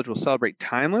Disney Village will celebrate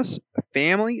timeless,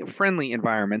 family-friendly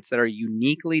environments that are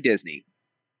uniquely Disney.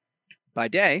 By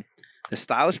day, the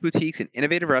stylish boutiques and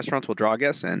innovative restaurants will draw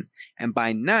guests in, and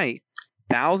by night,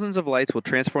 thousands of lights will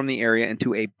transform the area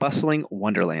into a bustling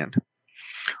wonderland.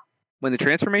 When the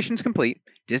transformation is complete,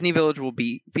 Disney Village will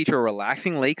feature a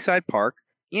relaxing lakeside park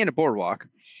and a boardwalk,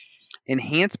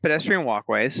 enhanced pedestrian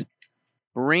walkways,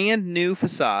 brand new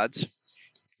facades,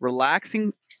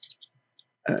 relaxing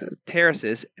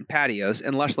terraces and patios,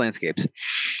 and lush landscapes.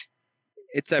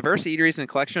 Its diverse eateries and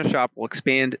collection of shops will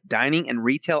expand dining and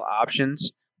retail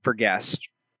options for guests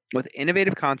with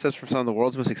innovative concepts from some of the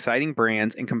world's most exciting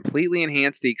brands and completely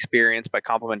enhance the experience by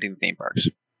complementing the theme parks.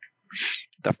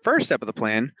 The first step of the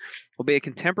plan will be a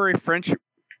contemporary French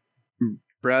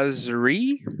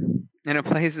brasserie in a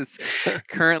place that's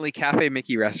currently Cafe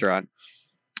Mickey restaurant.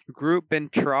 Groupe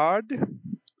Bentrade,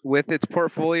 with its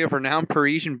portfolio of renowned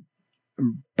Parisian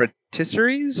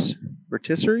patisseries,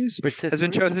 has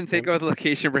been chosen to take over the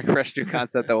location, bring a fresh new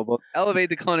concept that will both elevate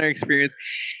the culinary experience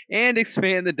and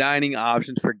expand the dining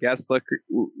options for guests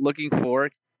looking for,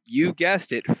 you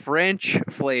guessed it, French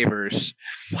flavors.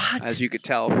 What? As you could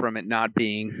tell from it not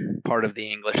being part of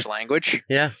the English language.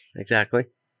 Yeah, exactly.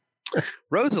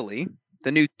 Rosalie,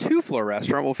 the new 2-floor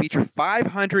restaurant, will feature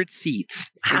 500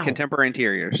 seats Wow. and contemporary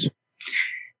interiors.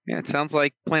 Yeah, it sounds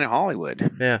like Planet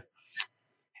Hollywood. Yeah.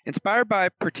 Inspired by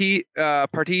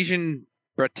Parisian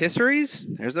patisseries,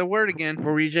 there's a word again.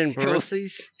 Parisian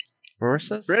Baristas?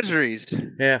 Brasseries.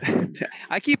 Yeah.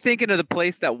 I keep thinking of the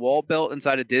place that Walt built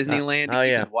inside of Disneyland to oh,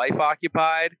 keep yeah. his wife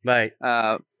occupied. Right.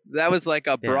 That was like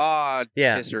a broad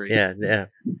Yeah. patisserie. Yeah.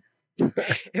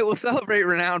 It will celebrate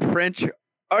renowned French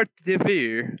art de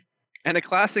vivre and a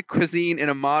classic cuisine in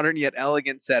a modern yet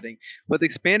elegant setting, with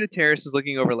expanded terraces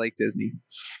looking over Lake Disney.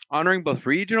 Honoring both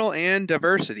regional and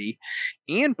diversity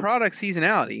and product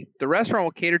seasonality, the restaurant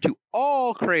will cater to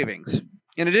all cravings.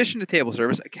 In addition to table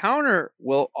service, a counter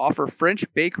will offer French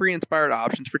bakery-inspired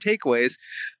options for takeaways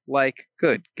like,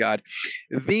 good God,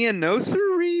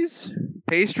 viennoiseries,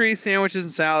 pastries, sandwiches,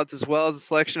 and salads, as well as a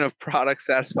selection of products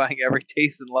satisfying every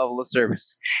taste and level of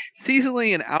service.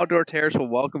 Seasonally, an outdoor terrace will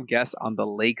welcome guests on the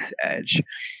lake's edge.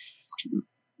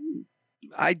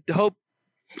 I hope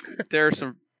there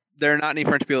are not any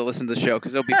French people that listen to the show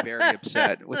because they'll be very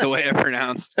upset with the way I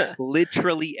pronounced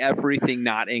literally everything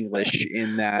not English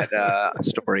in that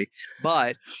story.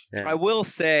 But Yeah. I will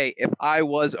say, if I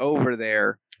was over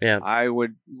there, Yeah. I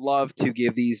would love to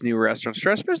give these new restaurants a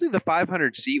try, especially the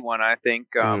 500 seat one. I think,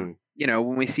 you know,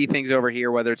 when we see things over here,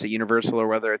 whether it's a Universal or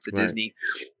whether it's a Right. Disney,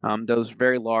 those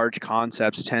very large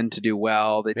concepts tend to do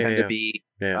well. They tend Yeah. to be,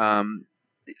 Yeah.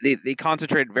 they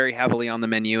concentrate very heavily on the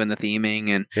menu and the theming,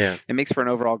 and Yeah. it makes for an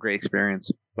overall great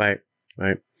experience. Right.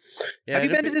 Yeah, Have you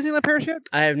been to Disneyland Paris yet?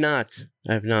 I have not.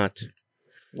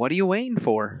 What are you waiting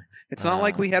for? It's not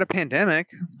like we had a pandemic.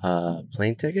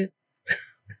 Plane ticket?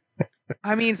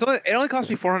 I mean, so it only cost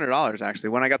me $400 actually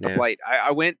when I got the Yeah. flight.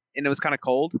 I went and it was kind of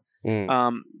cold,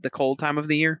 the cold time of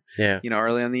the year, Yeah.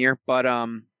 early in the year. But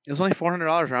it was only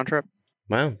 $400 round trip.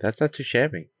 Wow, that's not too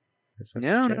shabby. That's not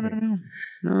No, too no, no, shabby. no,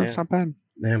 no, it's Yeah. not bad.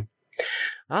 Yeah.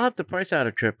 I'll have to price out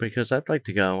a trip because I'd like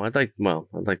to go. I'd like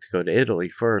to go to Italy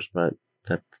first, but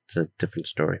that's a different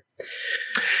story.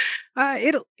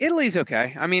 Italy's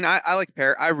okay. I mean, I like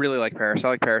Paris. I really like Paris. I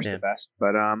like Paris Yeah. the best.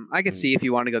 But I could Mm. see if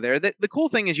you want to go there. The cool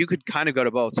thing is you could kind of go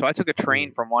to both. So I took a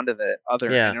train from one to the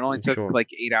other, Yeah, and it only I'm took sure. like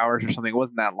 8 hours or something. It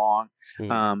wasn't that long.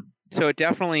 Mm. So it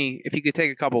definitely, if you could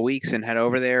take a couple weeks and head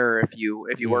over there, or if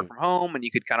you work from home and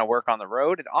you could kind of work on the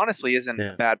road, it honestly isn't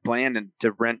Yeah. a bad plan. And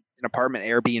to rent an apartment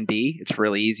Airbnb, it's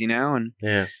really easy now, and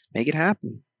Yeah. make it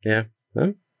happen. Yeah.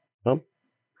 Well,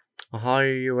 I'll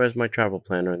hire you as my travel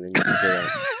planner, and then you can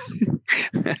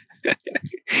do that.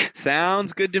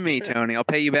 Sounds good to me, Tony. I'll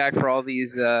pay you back for all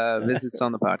these visits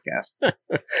on the podcast. All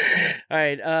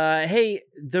right. Hey,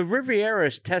 the Riviera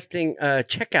is testing a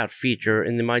checkout feature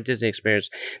in the My Disney experience.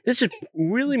 This is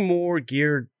really more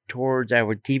geared towards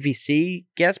our DVC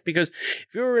guests because if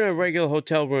you're in a regular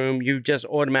hotel room, you just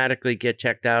automatically get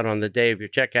checked out on the day of your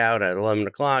checkout at 11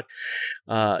 o'clock.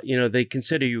 They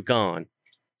consider you gone.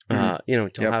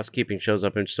 Until Yep. housekeeping shows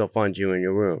up and still finds you in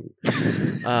your room.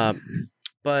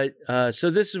 So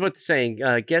this is what they're saying.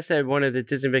 Guests at one of the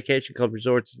Disney Vacation Club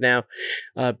resorts is now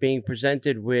being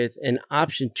presented with an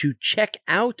option to check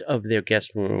out of their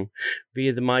guest room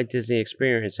via the My Disney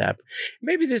Experience app.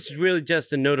 Maybe this is really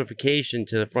just a notification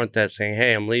to the front desk saying,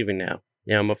 "Hey, I'm leaving now.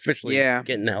 Yeah, I'm officially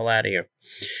getting the hell out of here."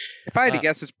 If I had to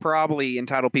guess, it's probably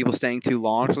entitled people staying too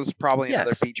long. So this is probably another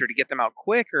Yes. feature to get them out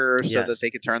quicker so Yes. that they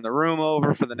could turn the room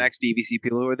over for the next DVC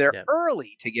people who are there Yeah.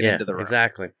 early to get into the room.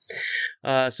 Exactly.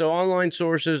 So online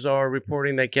sources are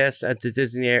reporting that guests at the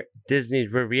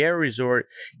Disney's Riviera Resort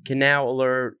can now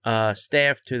alert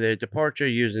staff to their departure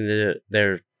using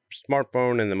their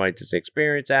smartphone and the My Disney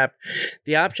Experience app.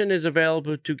 The option is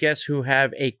available to guests who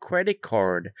have a credit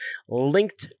card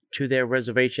linked to their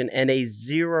reservation and a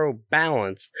zero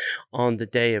balance on the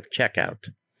day of checkout.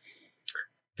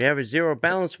 If you have a zero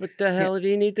balance, what the hell do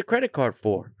you need the credit card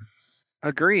for?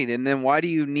 Agreed. And then why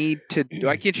can't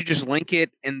you just link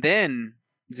it and then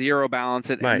zero balance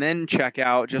it Right. and then check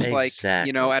out just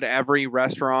Exactly. at every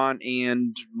restaurant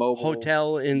and mobile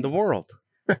Hotel in the world.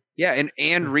 Yeah,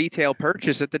 and retail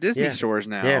purchase at the Disney Yeah. stores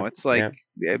now. Yeah. It's like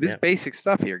it's Yeah. basic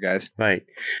stuff here, guys. Right.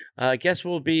 Guests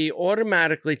will be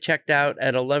automatically checked out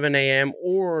at 11 a.m.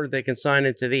 or they can sign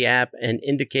into the app and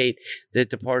indicate the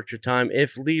departure time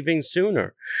if leaving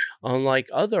sooner. Unlike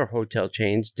other hotel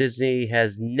chains, Disney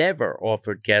has never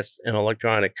offered guests an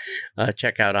electronic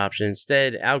checkout option.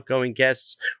 Instead, outgoing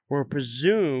guests were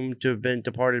presumed to have been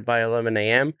departed by 11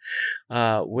 a.m.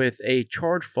 With a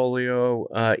charge folio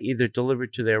either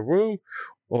delivered to their room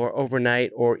or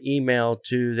overnight or emailed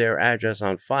to their address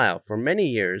on file. For many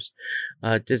years,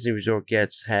 Disney Resort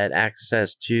guests had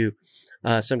access to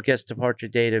some guest departure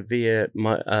data via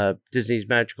Disney's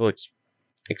Magical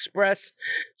Express.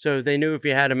 So they knew if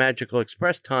you had a Magical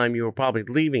Express time, you were probably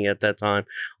leaving at that time.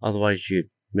 Otherwise, you'd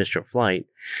miss your flight.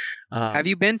 Have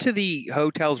you been to the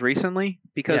hotels recently?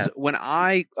 Because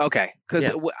I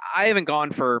haven't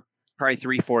gone for probably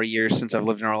 3-4 years since I've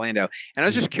lived in Orlando, and I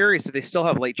was just curious if they still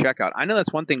have late checkout. I know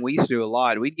that's one thing we used to do a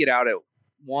lot. We'd get out at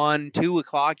 1-2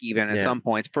 o'clock even at some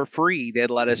points for free. They'd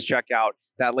let us check out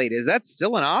that late. Is that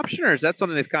still an option, or is that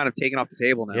something they've kind of taken off the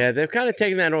table now? Yeah, they've kind of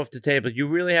taken that off the table. You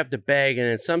really have to beg, and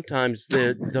then sometimes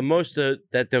the most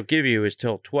that they'll give you is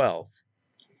till 12.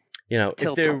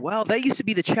 Till 12. That used to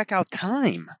be the checkout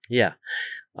time. Yeah.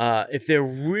 If they're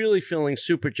really feeling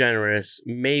super generous,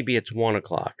 maybe it's 1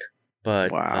 o'clock.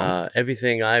 But Wow.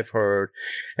 Everything I've heard,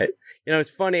 it's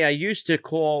funny. I used to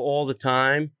call all the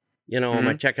time, on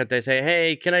my checkout. They say,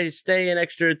 "Hey, can I stay an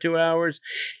extra 2 hours?"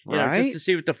 Just to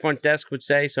see what the front desk would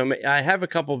say. So I have a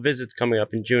couple of visits coming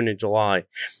up in June and July.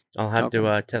 I'll have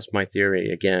to test my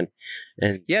theory again.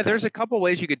 And there's a couple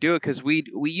ways you could do it, because we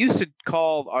used to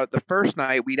call the first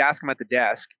night. We'd ask them at the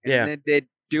desk, and then they'd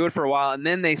do it for a while, and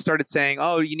then they started saying,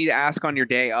 "Oh, you need to ask on your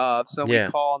day of." So we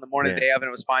call on the morning of the day of, and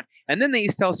it was fine. And then they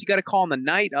used to tell us you got to call on the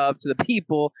night of to the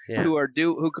people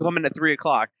who come in at 3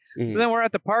 o'clock. So then we're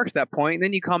at the parks at that point, and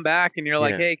then you come back and you're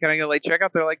like, "Hey, can I get a late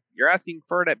checkout?" They're like, "You're asking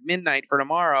for it at midnight for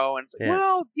tomorrow," and it's like,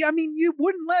 "Well, I mean, you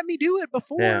wouldn't let me do it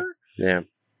before." Yeah.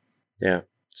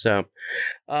 So,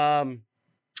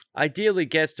 ideally,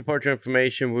 guest departure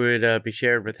information would be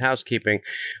shared with housekeeping,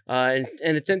 and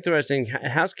it's interesting.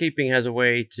 Housekeeping has a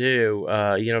way to,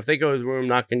 if they go to the room,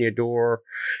 knock on your door,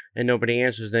 and nobody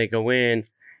answers, they go in.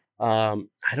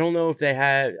 I don't know if they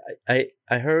had.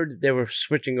 I heard they were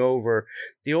switching over.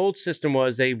 The old system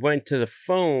was they went to the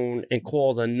phone and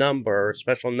called a number, a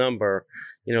special number,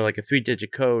 like a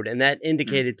 3-digit code, and that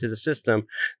indicated to the system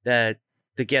that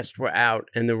the guests were out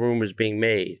and the room was being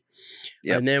made.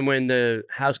 Yep. And then when the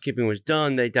housekeeping was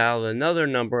done, they dialed another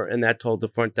number, and that told the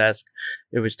front desk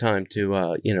it was time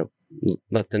to,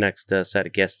 let the next set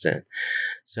of guests in.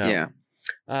 So yeah.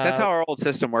 That's how our old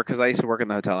system worked, because I used to work in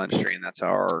the hotel industry, and that's how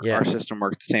our system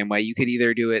worked the same way. You could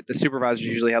either do it, the supervisors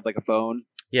usually had like a phone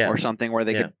or something where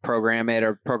they could program it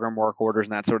or program work orders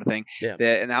and that sort of thing. Yeah.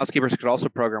 And the housekeepers could also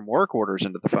program work orders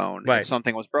into the phone if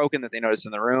something was broken that they noticed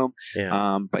in the room.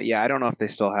 Yeah. But I don't know if they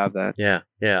still have that. Yeah.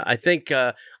 Yeah. I think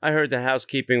I heard the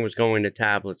housekeeping was going to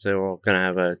tablets. They were all going to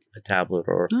have a tablet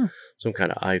or some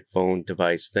kind of iPhone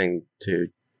device thing to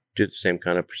do the same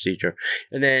kind of procedure.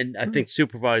 And then I think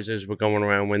supervisors were going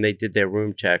around when they did their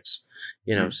room checks,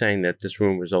 saying that this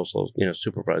room was also,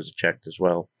 supervisor checked as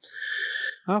well.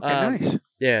 Okay, nice.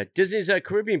 Yeah. Disney's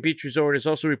Caribbean Beach Resort is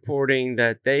also reporting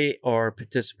that they are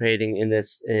participating in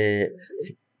this,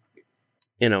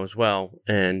 as well.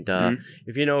 And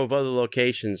if you know of other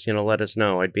locations, let us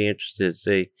know. I'd be interested to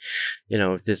see,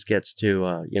 if this gets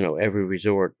to, every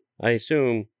resort. I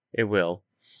assume it will.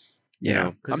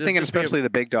 Yeah, I'm thinking especially the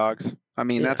big dogs. I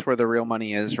mean, that's where the real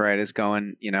money is, right? Is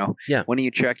going, when are you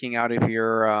checking out if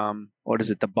you're, what is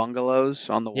it, the bungalows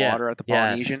on the water at the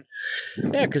Polynesian?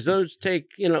 Yeah, because those take,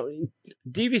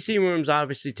 DVC rooms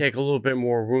obviously take a little bit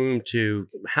more room to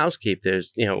housekeep.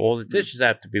 There's, all the dishes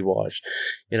have to be washed.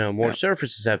 More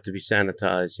surfaces have to be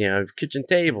sanitized. You have kitchen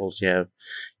tables. You have,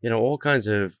 all kinds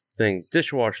of things,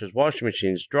 dishwashers, washing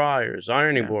machines, dryers,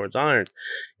 ironing boards, irons,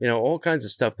 all kinds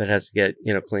of stuff that has to get,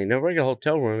 cleaned. No regular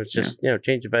hotel room, it's just,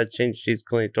 change the bed, change the sheets,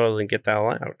 clean the toilet, and get the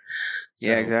hell out.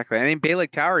 Yeah, exactly. I mean, Bay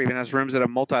Lake Tower even has rooms that are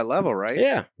multi-level, right?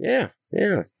 Yeah.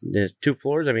 There's 2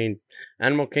 floors. I mean,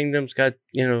 Animal Kingdom's got,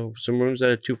 some rooms that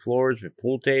are 2 floors with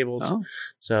pool tables. Oh.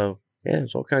 So,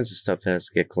 there's all kinds of stuff that has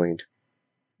to get cleaned.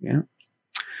 Yeah.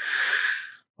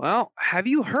 Well, have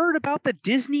you heard about the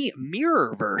Disney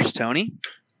Mirrorverse, Tony?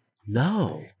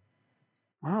 No.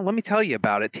 Well, let me tell you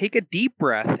about it. Take a deep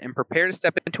breath and prepare to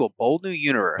step into a bold new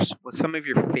universe with some of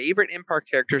your favorite in-park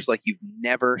characters like you've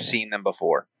never seen them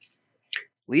before.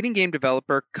 Leading game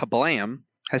developer Kablam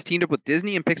has teamed up with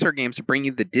Disney and Pixar Games to bring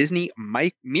you the Disney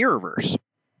Mirrorverse,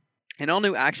 an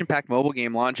all-new action-packed mobile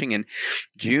game launching in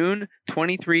June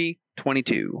 23-22,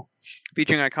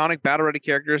 featuring iconic battle-ready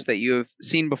characters that you have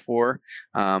seen before,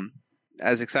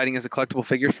 as exciting as the collectible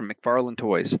figures from McFarlane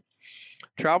Toys.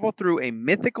 Travel through a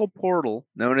mythical portal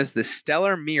known as the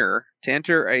Stellar Mirror to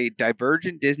enter a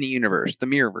divergent Disney universe, the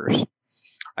Mirrorverse.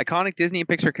 Iconic Disney and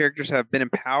Pixar characters have been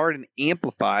empowered and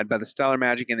amplified by the stellar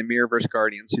magic and the Mirrorverse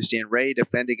Guardians, who stand ready to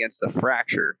defend against the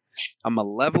Fracture, a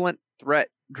malevolent threat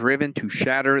driven to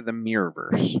shatter the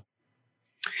Mirrorverse.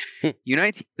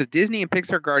 Unite the Disney and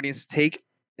Pixar Guardians to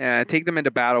take them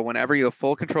into battle whenever you have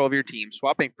full control of your team,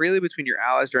 swapping freely between your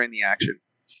allies during the action.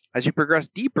 As you progress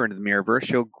deeper into the Mirrorverse,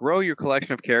 you'll grow your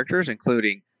collection of characters,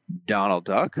 including Donald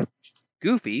Duck,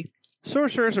 Goofy,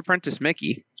 Sorcerer's Apprentice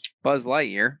Mickey, Buzz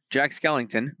Lightyear, Jack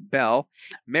Skellington, Belle,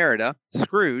 Merida,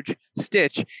 Scrooge,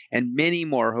 Stitch, and many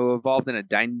more who have evolved in a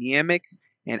dynamic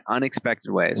and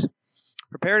unexpected ways.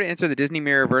 Prepare to enter the Disney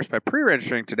Mirrorverse by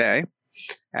pre-registering today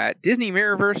at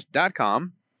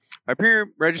DisneyMirrorverse.com. By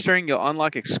pre-registering, you'll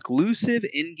unlock exclusive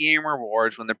in-game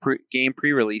rewards when the game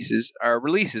releases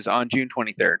on June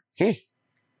 23rd.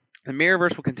 The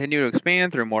Mirrorverse will continue to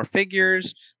expand through more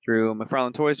figures, through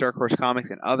McFarlane Toys, Dark Horse Comics,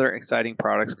 and other exciting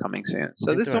products coming soon.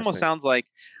 So this almost sounds like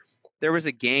there was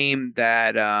a game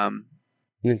that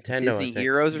Nintendo, Disney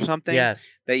Heroes or something that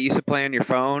you used to play on your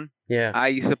phone. Yeah, I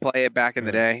used to play it back in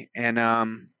the day, and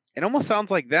it almost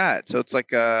sounds like that. So it's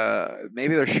like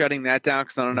maybe they're shutting that down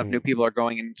because not enough new people are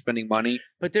going in and spending money.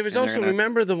 But there was also,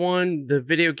 remember the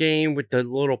video game with the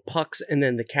little pucks and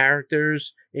then the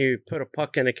characters? You put a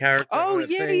puck in a character. Oh,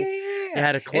 yeah. You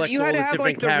had to collect and you had to have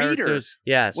like the characters. Reader.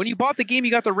 Yes. When you bought the game,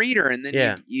 you got the reader, and then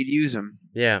you'd use them.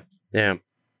 Yeah.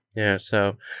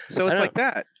 So it's like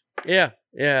that. Yeah.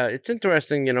 It's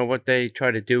interesting, what they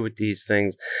try to do with these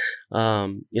things.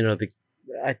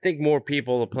 I think more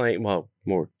people are playing,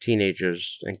 more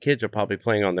teenagers and kids are probably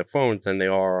playing on their phones than they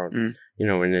are on, a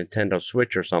Nintendo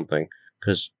Switch or something.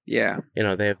 Because, they have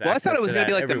I thought it was going to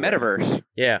be like everywhere. the Metaverse.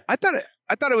 Yeah. I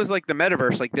thought it was like the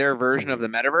Metaverse, like their version of the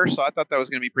Metaverse. So I thought that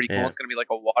was going to be pretty cool. It's going to be like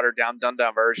a watered down, dumbed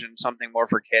down version, something more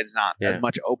for kids, not as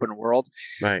much open world.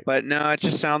 Right. But no, it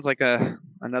just sounds like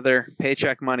another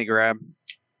paycheck money grab.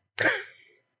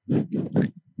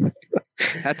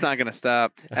 That's not going to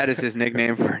stop. That is his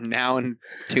nickname for now and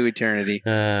to eternity.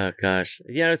 Oh gosh,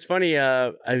 yeah, it's funny.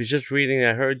 I was just reading.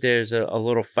 I heard there's a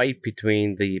little fight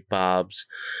between the Bobs.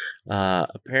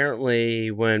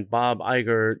 Apparently, when Bob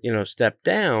Iger, stepped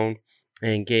down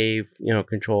and gave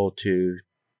control to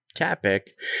Chapek,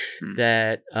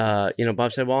 that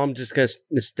Bob said, "Well, I'm just gonna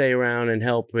stay around and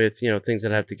help with things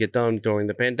that have to get done during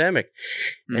the pandemic."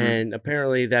 And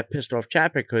apparently, that pissed off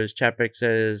Chapek because Chapek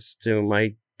says to him,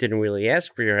 "I didn't really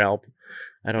ask for your help.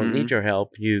 I don't need your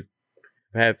help. You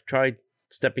have tried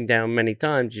stepping down many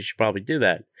times. You should probably do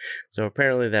that." So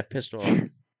apparently, that pissed off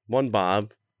one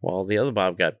Bob. While the other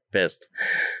Bob got pissed.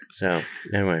 So,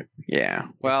 anyway. Yeah.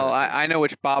 Well, I know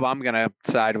which Bob I'm going to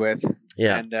side with.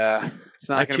 Yeah. And it's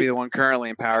not going to be the one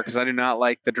currently in power because I do not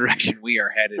like the direction we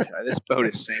are headed. This boat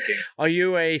is sinking. Are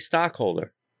you a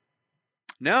stockholder?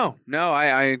 No,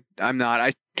 I'm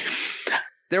not.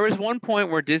 There was one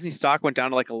point where Disney stock went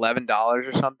down to like $11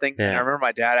 or something. Yeah. And I remember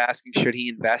my dad asking, should he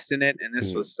invest in it? And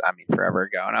this was, forever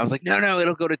ago. And I was like, no,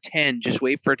 it'll go to 10. Just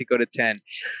wait for it to go to 10.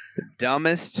 The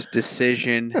dumbest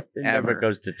decision It ever. never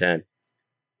goes to 10.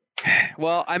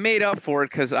 Well, I made up for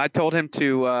it because I told him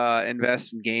to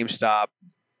invest in GameStop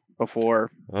before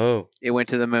it went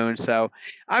to the moon. So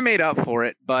I made up for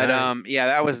it. But Right.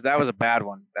 that was a bad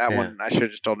one. That one I should have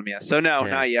just told him yes. So no,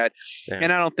 not yet. Yeah.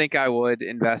 And I don't think I would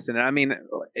invest in it. I mean,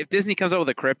 if Disney comes up with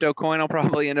a crypto coin, I'll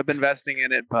probably end up investing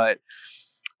in it. But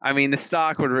I mean, the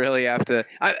stock would really have to.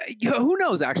 Who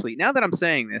knows? Actually, now that I'm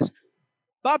saying this,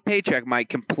 Bob Paycheck might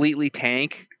completely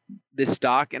tank this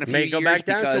stock in a few May years go back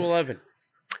down to because 11.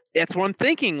 that's what I'm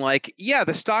thinking. Like, yeah,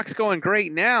 the stock's going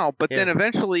great now, but then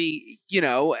eventually,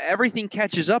 everything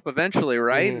catches up eventually,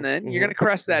 right? And then you're going to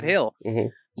crest that hill.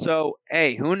 So,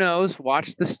 hey, who knows?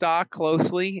 Watch the stock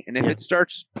closely, and if it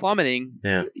starts plummeting,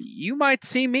 you might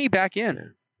see me back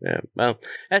in. Yeah. Well,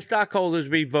 as stockholders,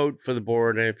 we vote for the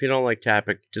board, and if you don't like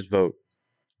Chapek, just vote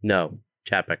no,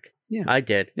 Chapek. Yeah. I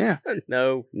did. Yeah.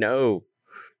 No.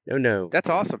 That's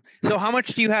awesome. So how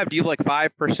much do you have? Do you have like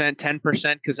 5%,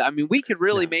 10%? Because, we could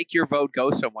really make your vote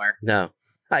go somewhere. No,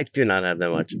 I do not have that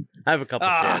much. I have a couple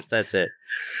shares. That's it.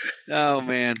 Oh,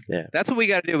 man. Yeah. That's what we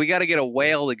got to do. We got to get a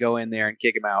whale to go in there and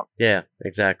kick him out. Yeah,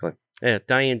 exactly. Yeah,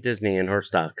 Diane Disney and her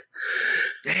stock.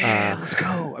 Yeah, let's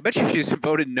go. I bet you she's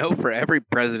voted no for every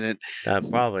president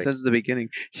Probably. since the beginning.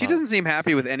 She doesn't seem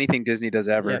happy with anything Disney does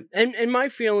ever. Yeah. And my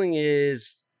feeling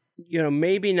is,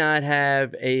 maybe not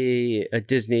have a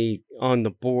Disney on the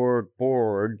board,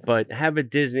 but have a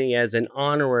Disney as an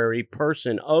honorary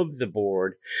person of the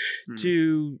board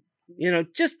to,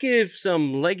 just give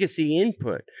some legacy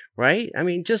input, right? I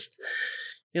mean, just,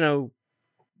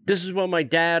 this is what my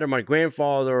dad or my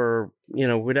grandfather or,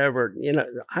 whatever,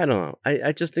 I don't know.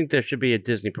 I just think there should be a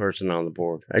Disney person on the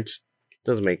board.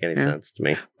 Doesn't make any sense to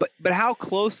me. But how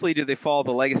closely do they follow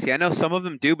the legacy? I know some of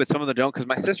them do, but some of them don't. Because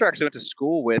my sister actually went to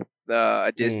school with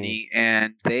a Disney,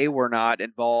 and they were not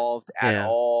involved at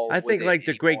all. I think like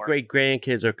the great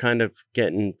grandkids are kind of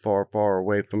getting far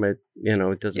away from it.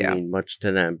 It doesn't mean much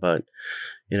to them, but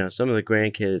some of the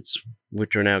grandkids,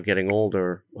 which are now getting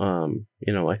older,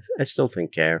 I still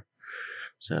think care.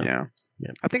 So yeah.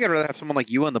 I think I'd rather have someone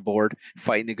like you on the board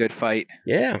fighting the good fight.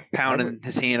 Yeah, pounding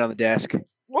his hand on the desk.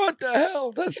 What the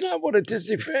hell? That's not what a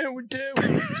Disney fan would do.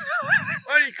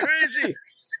 Are you crazy?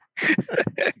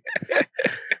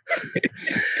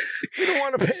 You don't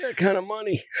want to pay that kind of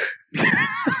money.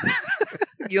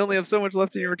 You only have so much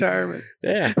left in your retirement.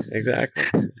 Yeah, exactly.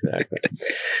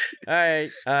 All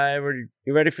right.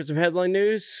 You ready for some headline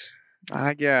news?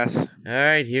 I guess. All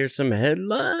right. Here's some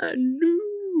headline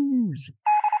news.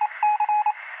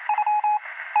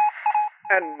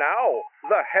 And now,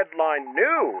 the headline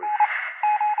news.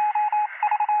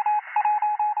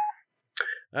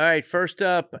 All right, first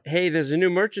up, hey, there's a new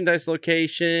merchandise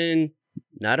location,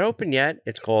 not open yet.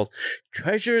 It's called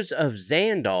Treasures of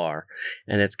Xandar,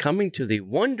 and it's coming to the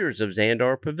Wonders of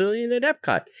Xandar Pavilion at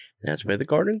Epcot. That's where the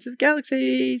Guardians of the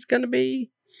Galaxy is going to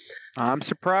be. I'm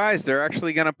surprised they're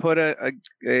actually going to put a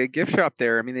gift shop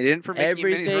there. I mean, they didn't for Mickey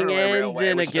Everything and Minnie's Runaway ends Railway,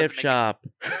 in a gift shop.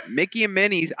 Mickey and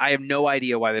Minnie's, I have no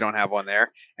idea why they don't have one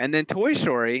there. And then Toy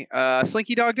Story,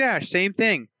 Slinky Dog Dash, same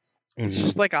thing. It's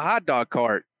just like a hot dog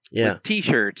cart. Yeah. With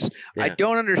T-shirts. Yeah. I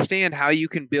don't understand how you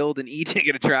can build an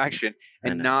e-ticket attraction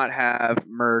and not have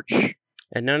merch.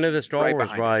 And none of the Star Wars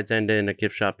rides end in a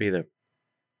gift shop either.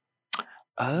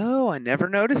 Oh, I never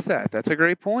noticed that. That's a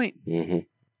great point.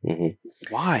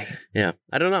 Why? Yeah,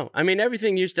 I don't know. I mean,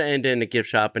 everything used to end in a gift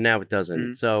shop, and now it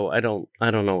doesn't. So I don't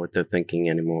know what they're thinking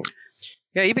anymore.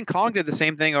 Yeah, even Kong did the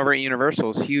same thing over at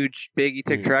Universal's. Huge, big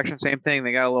e-ticket attraction, same thing.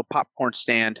 They got a little popcorn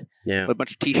stand with a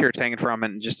bunch of T-shirts hanging from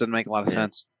it, and it just doesn't make a lot of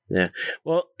sense. Yeah.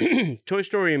 Well, Toy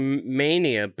Story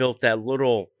Mania built that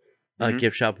little Mhm.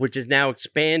 gift shop, which is now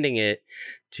expanding it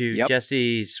to Yep.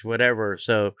 Jesse's whatever.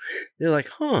 So they're like,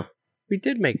 huh, we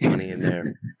did make money in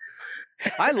there.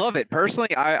 I love it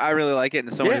personally. I really like it, and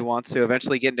as someone Yeah. who wants to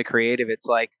eventually get into creative, it's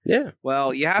like, Yeah.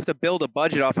 well, you have to build a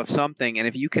budget off of something, and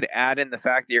if you could add in the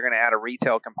fact that you're going to add a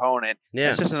retail component, Yeah.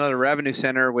 that's just another revenue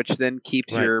center, which then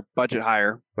keeps Right. your budget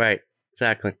higher. Right.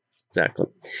 Exactly.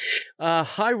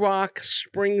 High Rock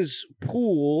Springs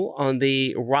Pool on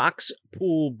the Rocks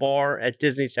Pool Bar at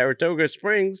Disney Saratoga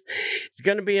Springs is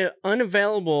going to be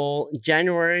unavailable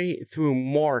January through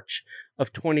March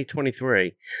of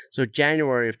 2023. So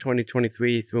January of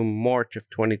 2023 through March of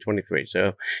 2023. So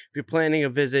if you're planning a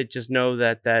visit, just know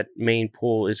that that main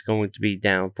pool is going to be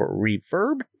down for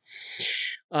refurb.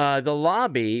 The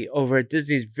lobby over at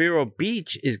Disney's Vero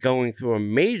Beach is going through a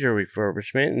major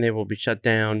refurbishment, and they will be shut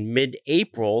down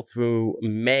mid-April through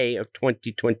May of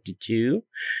 2022.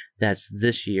 That's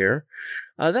this year.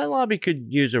 That lobby could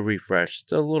use a refresh.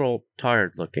 It's a little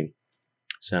tired looking.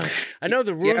 So I know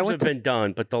the Yeah, I rooms went have been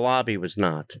done, but the lobby was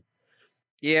not.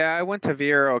 Yeah, I went to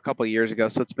Vero a couple of years ago,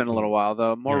 so it's been a little while.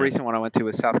 The more Yeah. recent one I went to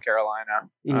was South Carolina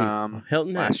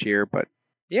Hilton Head. last year, but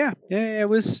yeah, it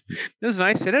was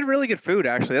nice. It had really good food,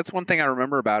 actually. That's one thing I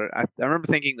remember about it. I remember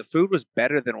thinking the food was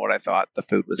better than what I thought the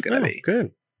food was going to be.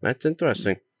 Good. That's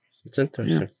interesting. It's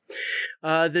interesting.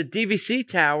 The DVC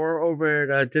tower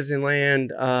over at Disneyland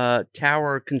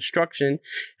Tower construction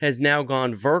has now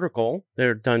gone vertical.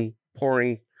 They're done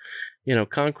pouring,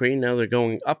 concrete. Now they're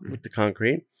going up with the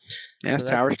concrete. Yes, So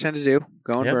that- towers tend to do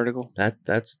going Yep. vertical.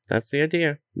 That's the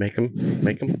idea. Make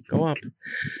them go up.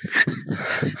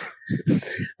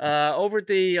 Over at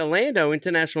the Orlando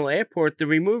International Airport, they're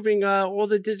removing all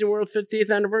the Disney World 50th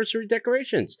anniversary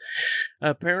decorations.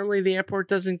 Apparently, the airport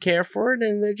doesn't care for it,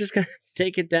 and they're just going to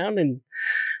take it down. And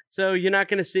so you're not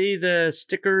going to see the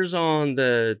stickers on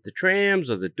the trams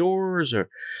or the doors or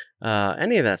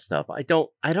any of that stuff. I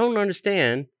don't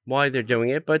understand why they're doing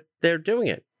it, but they're doing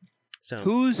it. So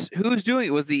Who's doing it?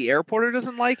 Was the airport who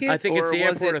doesn't like it? I think it's or the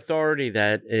was airport it- authority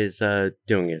that is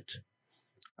doing it.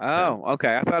 Oh,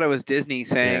 okay. I thought it was Disney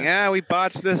saying, we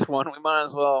botched this one. We might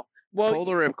as well pull Well,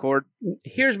 the ripcord.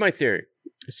 here's my theory.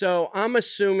 So I'm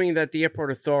assuming that the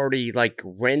airport authority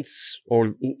rents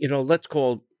or let's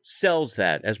call it sells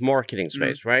that as marketing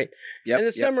space, right? Yep. And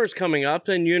the summer is coming up,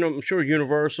 and I'm sure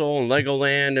Universal and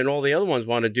Legoland and all the other ones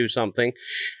want to do something.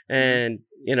 And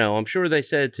I'm sure they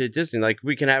said to Disney,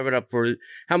 we can have it up for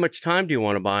how much time do you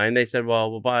want to buy? And they said, well,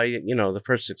 we'll buy the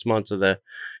first 6 months of the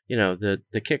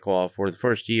the kickoff or the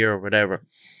first year or whatever.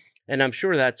 And I'm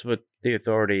sure that's what the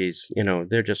authorities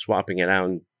they're just swapping it out,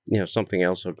 and something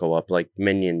else will go up like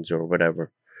Minions or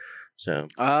whatever. So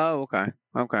Oh,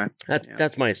 okay.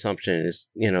 that's my assumption is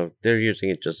they're using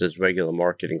it just as regular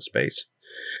marketing space.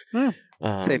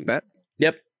 Safe bet.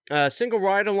 Yep. Single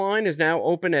rider line is now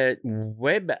open at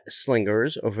Web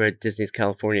Slingers over at Disney's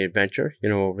California Adventure.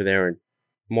 Over there in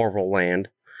Marvel Land.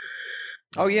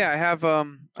 Oh yeah, I have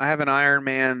an Iron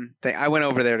Man thing. I went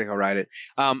over there to go ride it.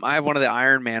 I have one of the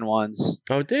Iron Man ones.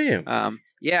 Oh, do you?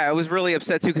 Yeah, I was really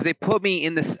upset too because they put me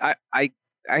in this. I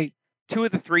 2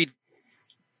 of the 3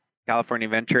 California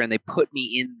Adventure, and they put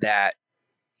me in that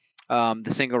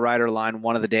the single rider line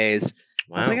one of the days.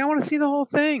 Wow. I was like, I want to see the whole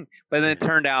thing, but then it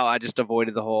turned out I just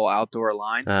avoided the whole outdoor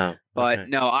line. Oh, But okay.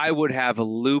 no, I would have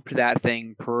looped that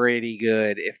thing pretty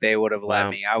good if they would have let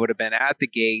Wow. me. I would have been at the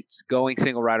gates going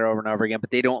single rider over and over again,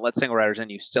 but they don't let single riders in.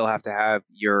 You still have to have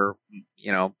your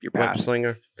your Web pass.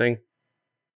 Slinger thing.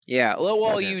 Yeah.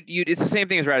 Well, Okay. you it's the same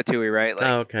thing as Ratatouille, right? Like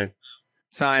Oh, okay.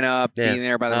 sign up, Yeah. being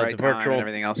there by the The right time, virtual- and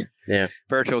everything else. Yeah.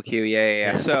 Virtual queue. Yeah.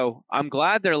 Yeah. So I'm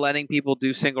glad they're letting people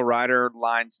do single rider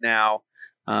lines now.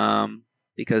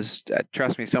 Because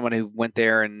trust me, someone who went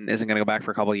there and isn't going to go back for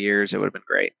a couple of years, it would have been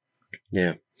great.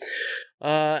 Yeah.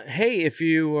 Hey, if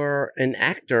you are an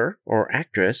actor or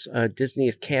actress, Disney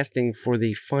is casting for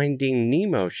the Finding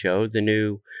Nemo show, the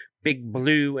new Big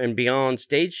Blue and Beyond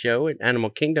stage show at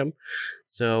Animal Kingdom.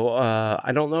 So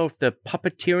I don't know if the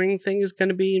puppeteering thing is going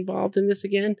to be involved in this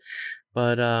again,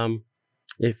 but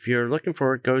if you're looking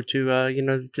for it, go to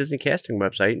the Disney casting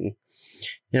website,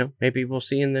 and maybe we'll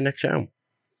see you in the next show.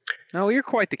 Oh, you're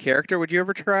quite the character. Would you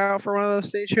ever try out for one of those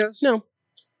stage shows? No,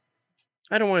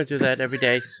 I don't want to do that every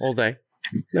day, all day.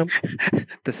 No.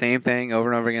 The same thing over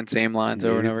and over again, same lines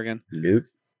over and over again. Nope.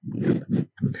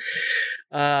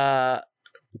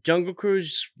 Jungle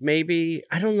Cruise, maybe.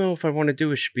 I don't know if I want to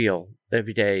do a spiel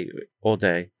every day, all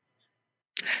day.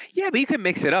 Yeah, but you can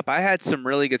mix it up. I had some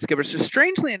really good skippers. So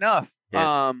strangely enough,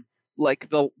 Yes. like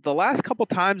the last couple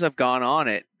times I've gone on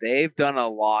it, they've done a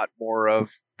lot more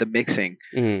of the mixing.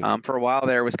 Mhm. For a while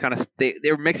there was kind of they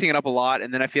were mixing it up a lot,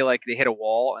 and then I feel like they hit a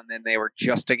wall, and then they were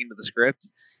just sticking to the script.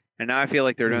 And now I feel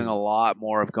like they're doing a lot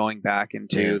more of going back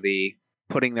into the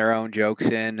putting their own jokes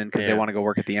in, and because they want to go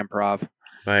work at the Improv.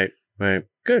 Right.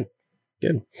 Good.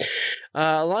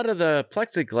 A lot of the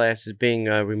plexiglass is being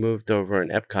removed over in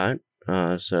Epcot,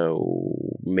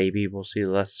 so maybe we'll see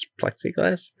less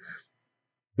plexiglass.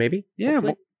 Maybe. Yeah,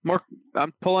 hopefully. more.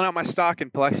 I'm pulling out my stock in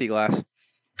plexiglass.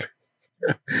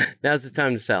 Now's the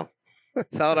time to sell.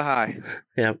 Sell it a high.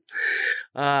 Yeah.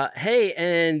 Hey,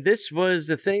 and this was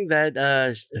the thing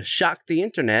that shocked the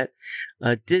internet.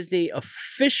 Disney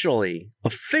officially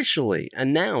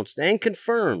announced and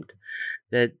confirmed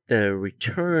that the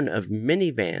return of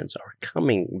minivans are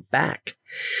coming back.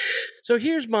 So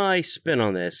here's my spin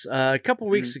on this. A couple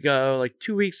weeks ago, like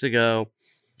 2 weeks ago,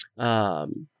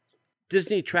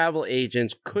 Disney travel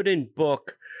agents couldn't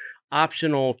book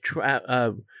optional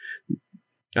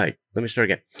all right, let me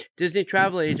start again. Disney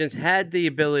travel agents had the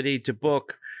ability to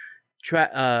book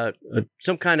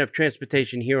some kind of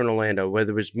transportation here in Orlando,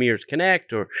 whether it was Mears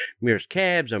Connect or Mears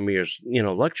Cabs or Mears,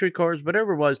 luxury cars,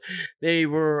 whatever it was. They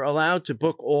were allowed to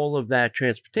book all of that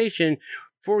transportation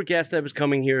for guests that was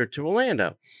coming here to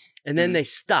Orlando. And then they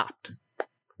stopped.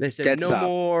 They said,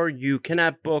 more, you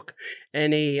cannot book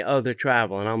any other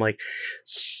travel. And I'm like,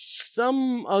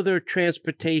 some other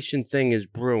transportation thing is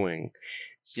brewing.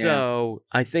 So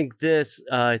I think they're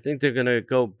going to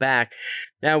go back.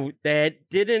 Now, they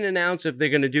didn't announce if they're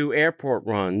going to do airport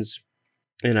runs,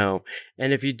 and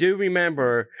if you do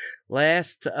remember,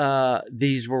 last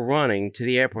these were running to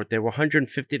the airport, they were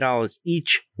 $150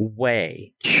 each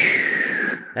way.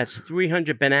 That's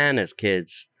 300 bananas,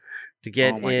 kids, to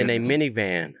get in a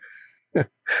minivan.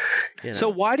 So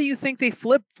why do you think they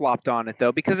flip-flopped on it,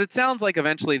 though? Because it sounds like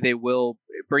eventually they will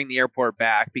bring the airport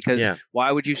back, because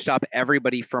why would you stop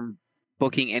everybody from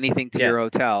booking anything to your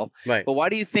hotel? Right. But why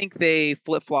do you think they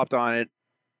flip-flopped on it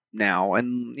now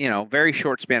and, very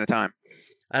short span of time?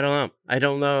 I don't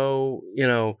know.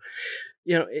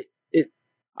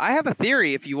 I have a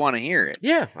theory if you want to hear it.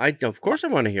 Yeah, of course I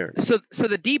want to hear it. So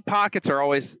the deep pockets are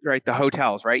always the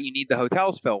hotels, right? You need the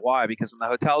hotels filled. Why? Because when the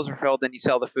hotels are filled, then you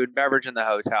sell the food and beverage in the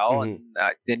hotel, and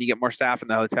then you get more staff in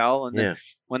the hotel. And then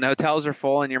when the hotels are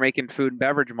full and you're making food and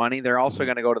beverage money, they're also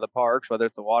going to go to the parks, whether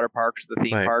it's the water parks, the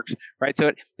theme parks, right?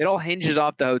 So it all hinges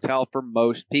off the hotel for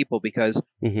most people, because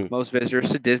most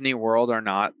visitors to Disney World are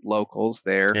not locals;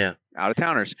 they're out of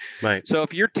towners. Right. So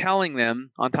if you're telling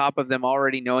them, on top of them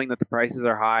already knowing that the prices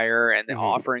are higher and the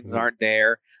offerings aren't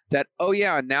there, that,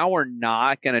 now we're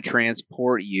not going to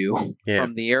transport you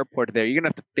from the airport to there. You're going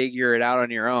to have to figure it out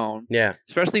on your own. Yeah.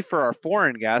 Especially for our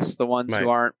foreign guests, the ones who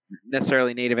aren't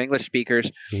necessarily native English speakers.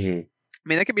 I mean,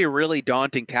 that could be a really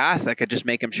daunting task that could just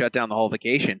make them shut down the whole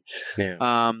vacation. Yeah.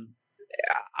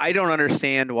 I don't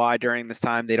understand why during this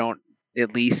time they don't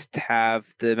at least have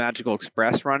the Magical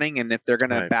Express running, and if they're going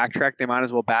to backtrack, they might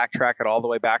as well backtrack it all the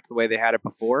way back to the way they had it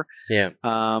before. Yeah.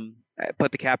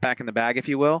 Put the cat back in the bag, if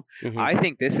you will. I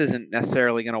think this isn't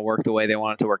necessarily going to work the way they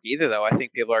want it to work either, though. I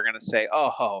think people are going to say,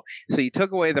 so you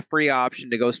took away the free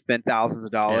option to go spend thousands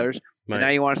of dollars, and now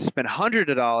you want us to spend hundreds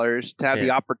of dollars to have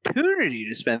the opportunity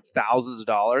to spend thousands of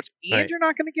dollars, and you're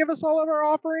not going to give us all of our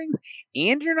offerings,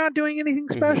 and you're not doing anything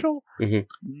special?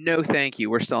 No, thank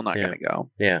you. We're still not going to go.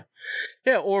 Yeah.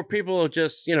 Yeah, or people will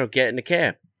just, get in a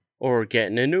cab, or get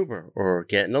in an Uber, or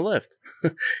get in a Lyft.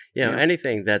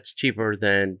 Anything that's cheaper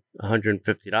than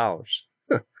 $150.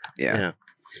 And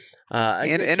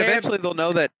eventually they'll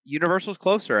know that Universal's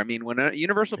closer. I mean, when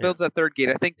Universal builds that third gate,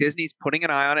 I think Disney's putting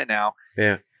an eye on it now.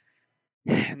 Yeah.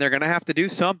 And they're going to have to do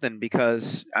something,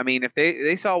 because, I mean, if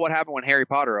they saw what happened when Harry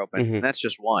Potter opened, and that's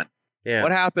just one. Yeah.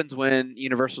 What happens when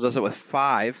Universal does it with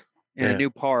 5 in a new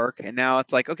park, and now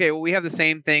it's like, okay, well, we have the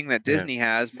same thing that Disney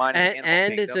has, minus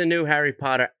and it's a new Harry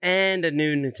Potter and a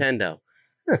new Nintendo.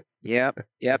 Yep.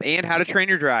 And How to Train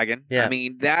Your Dragon. Yeah. I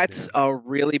mean, that's a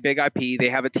really big IP. They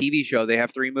have a TV show. They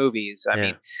have 3 movies. I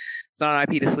mean, it's not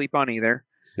an IP to sleep on either.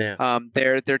 Yeah.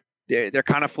 They're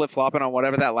kind of flip-flopping on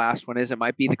whatever that last one is. It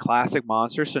might be the classic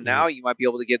monster. So now you might be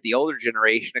able to get the older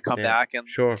generation to come back and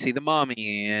see the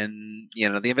Mummy and,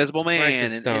 the Invisible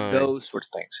Man and those sorts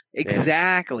of things.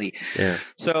 Exactly. Yeah.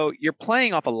 So you're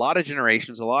playing off a lot of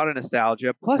generations, a lot of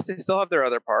nostalgia. Plus, they still have their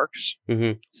other parks.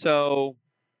 So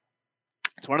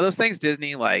it's one of those things, Disney,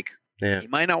 you might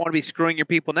not want to be screwing your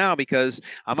people now, because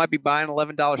I might be buying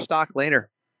 $11 stock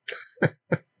later.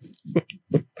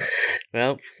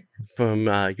 Well, from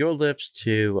your lips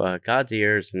to God's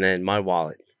ears, and then my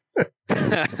wallet.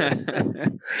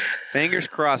 Fingers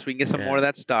crossed we can get some more of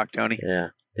that stock, Tony.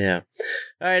 Yeah.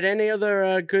 All right, any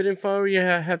other good info you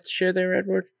have to share there,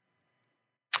 Edward?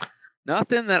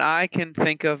 Nothing that I can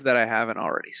think of that I haven't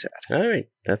already said. All right,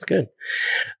 that's good.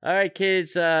 All right,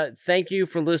 kids, thank you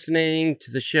for listening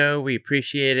to the show. We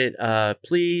appreciate it.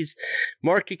 Please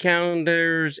mark your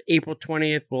calendars. April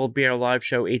 20th will be our live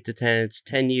show, 8 to 10. It's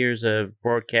 10 years of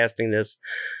broadcasting this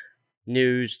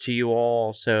news to you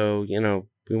all, so,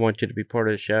 we want you to be part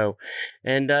of the show.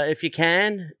 And if you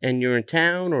can, and you're in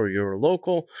town or you're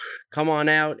local, come on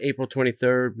out April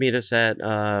 23rd. Meet us at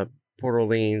Port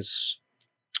Orleans,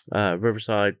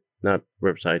 Riverside, not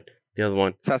Riverside, the other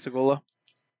one. Sassagoula.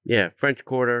 Yeah, French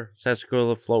Quarter,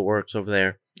 Sassagoula, Floatworks over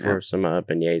there for some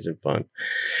beignets and fun.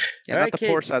 Yeah, All not right, the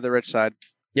kids. poor side, the rich side.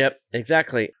 Yep,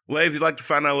 exactly. Well, if you'd like to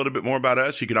find out a little bit more about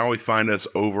us, you can always find us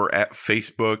over at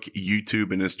Facebook,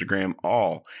 YouTube, and Instagram,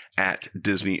 all at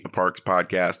Disney Parks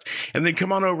Podcast. And then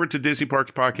come on over to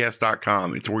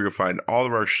DisneyParksPodcast.com. It's where you'll find all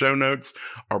of our show notes,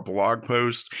 our blog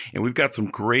posts, and we've got some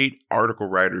great article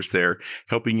writers there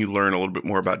helping you learn a little bit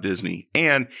more about Disney.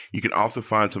 And you can also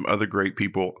find some other great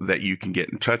people that you can get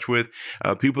in touch with,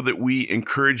 people that we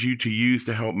encourage you to use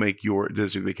to help make your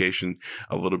Disney vacation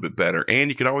a little bit better. And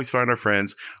you can always find our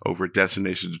friends over at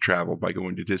Destinations to Travel by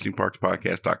going to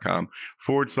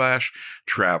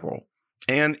DisneyParksPodcast.com/travel.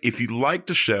 And if you like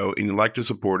the show and you'd like to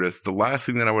support us, the last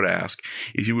thing that I would ask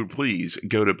is you would please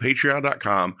go to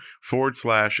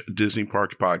patreon.com/Disney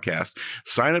Parks Podcast.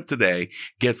 Sign up today,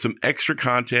 get some extra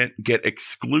content, get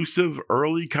exclusive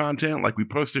early content, like we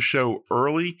post a show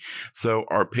early so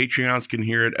our Patreons can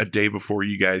hear it a day before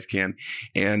you guys can.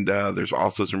 And there's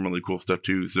also some really cool stuff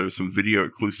too. So there's some video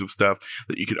exclusive stuff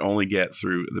that you can only get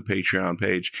through the Patreon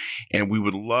page. And we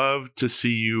would love to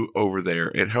see you over there.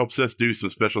 It helps us do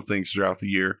some special things throughout the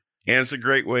year. And it's a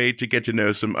great way to get to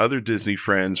know some other Disney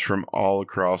friends from all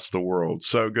across the world.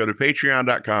 So go to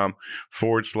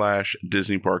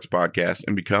patreon.com/Disney Parks Podcast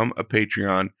and become a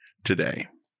Patreon today.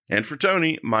 And for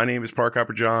Tony, my name is Park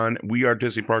Hopper John. We are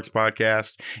Disney Parks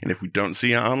Podcast. And if we don't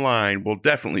see you online, we'll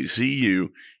definitely see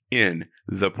you in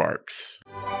the parks.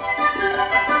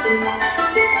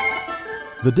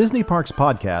 The Disney Parks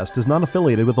Podcast is not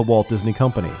affiliated with the Walt Disney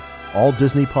Company. All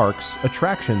Disney parks,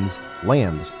 attractions,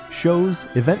 lands, shows,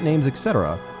 event names,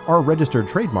 etc. are registered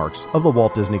trademarks of the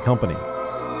Walt Disney Company.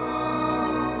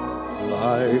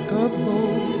 Like a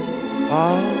bolt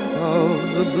out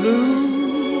of the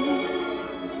blue,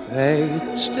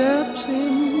 fate steps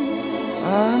in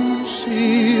and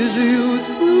sees you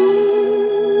through.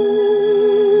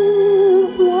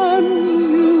 When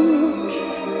you wish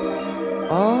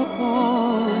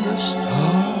upon a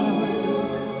star,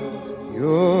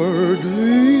 you're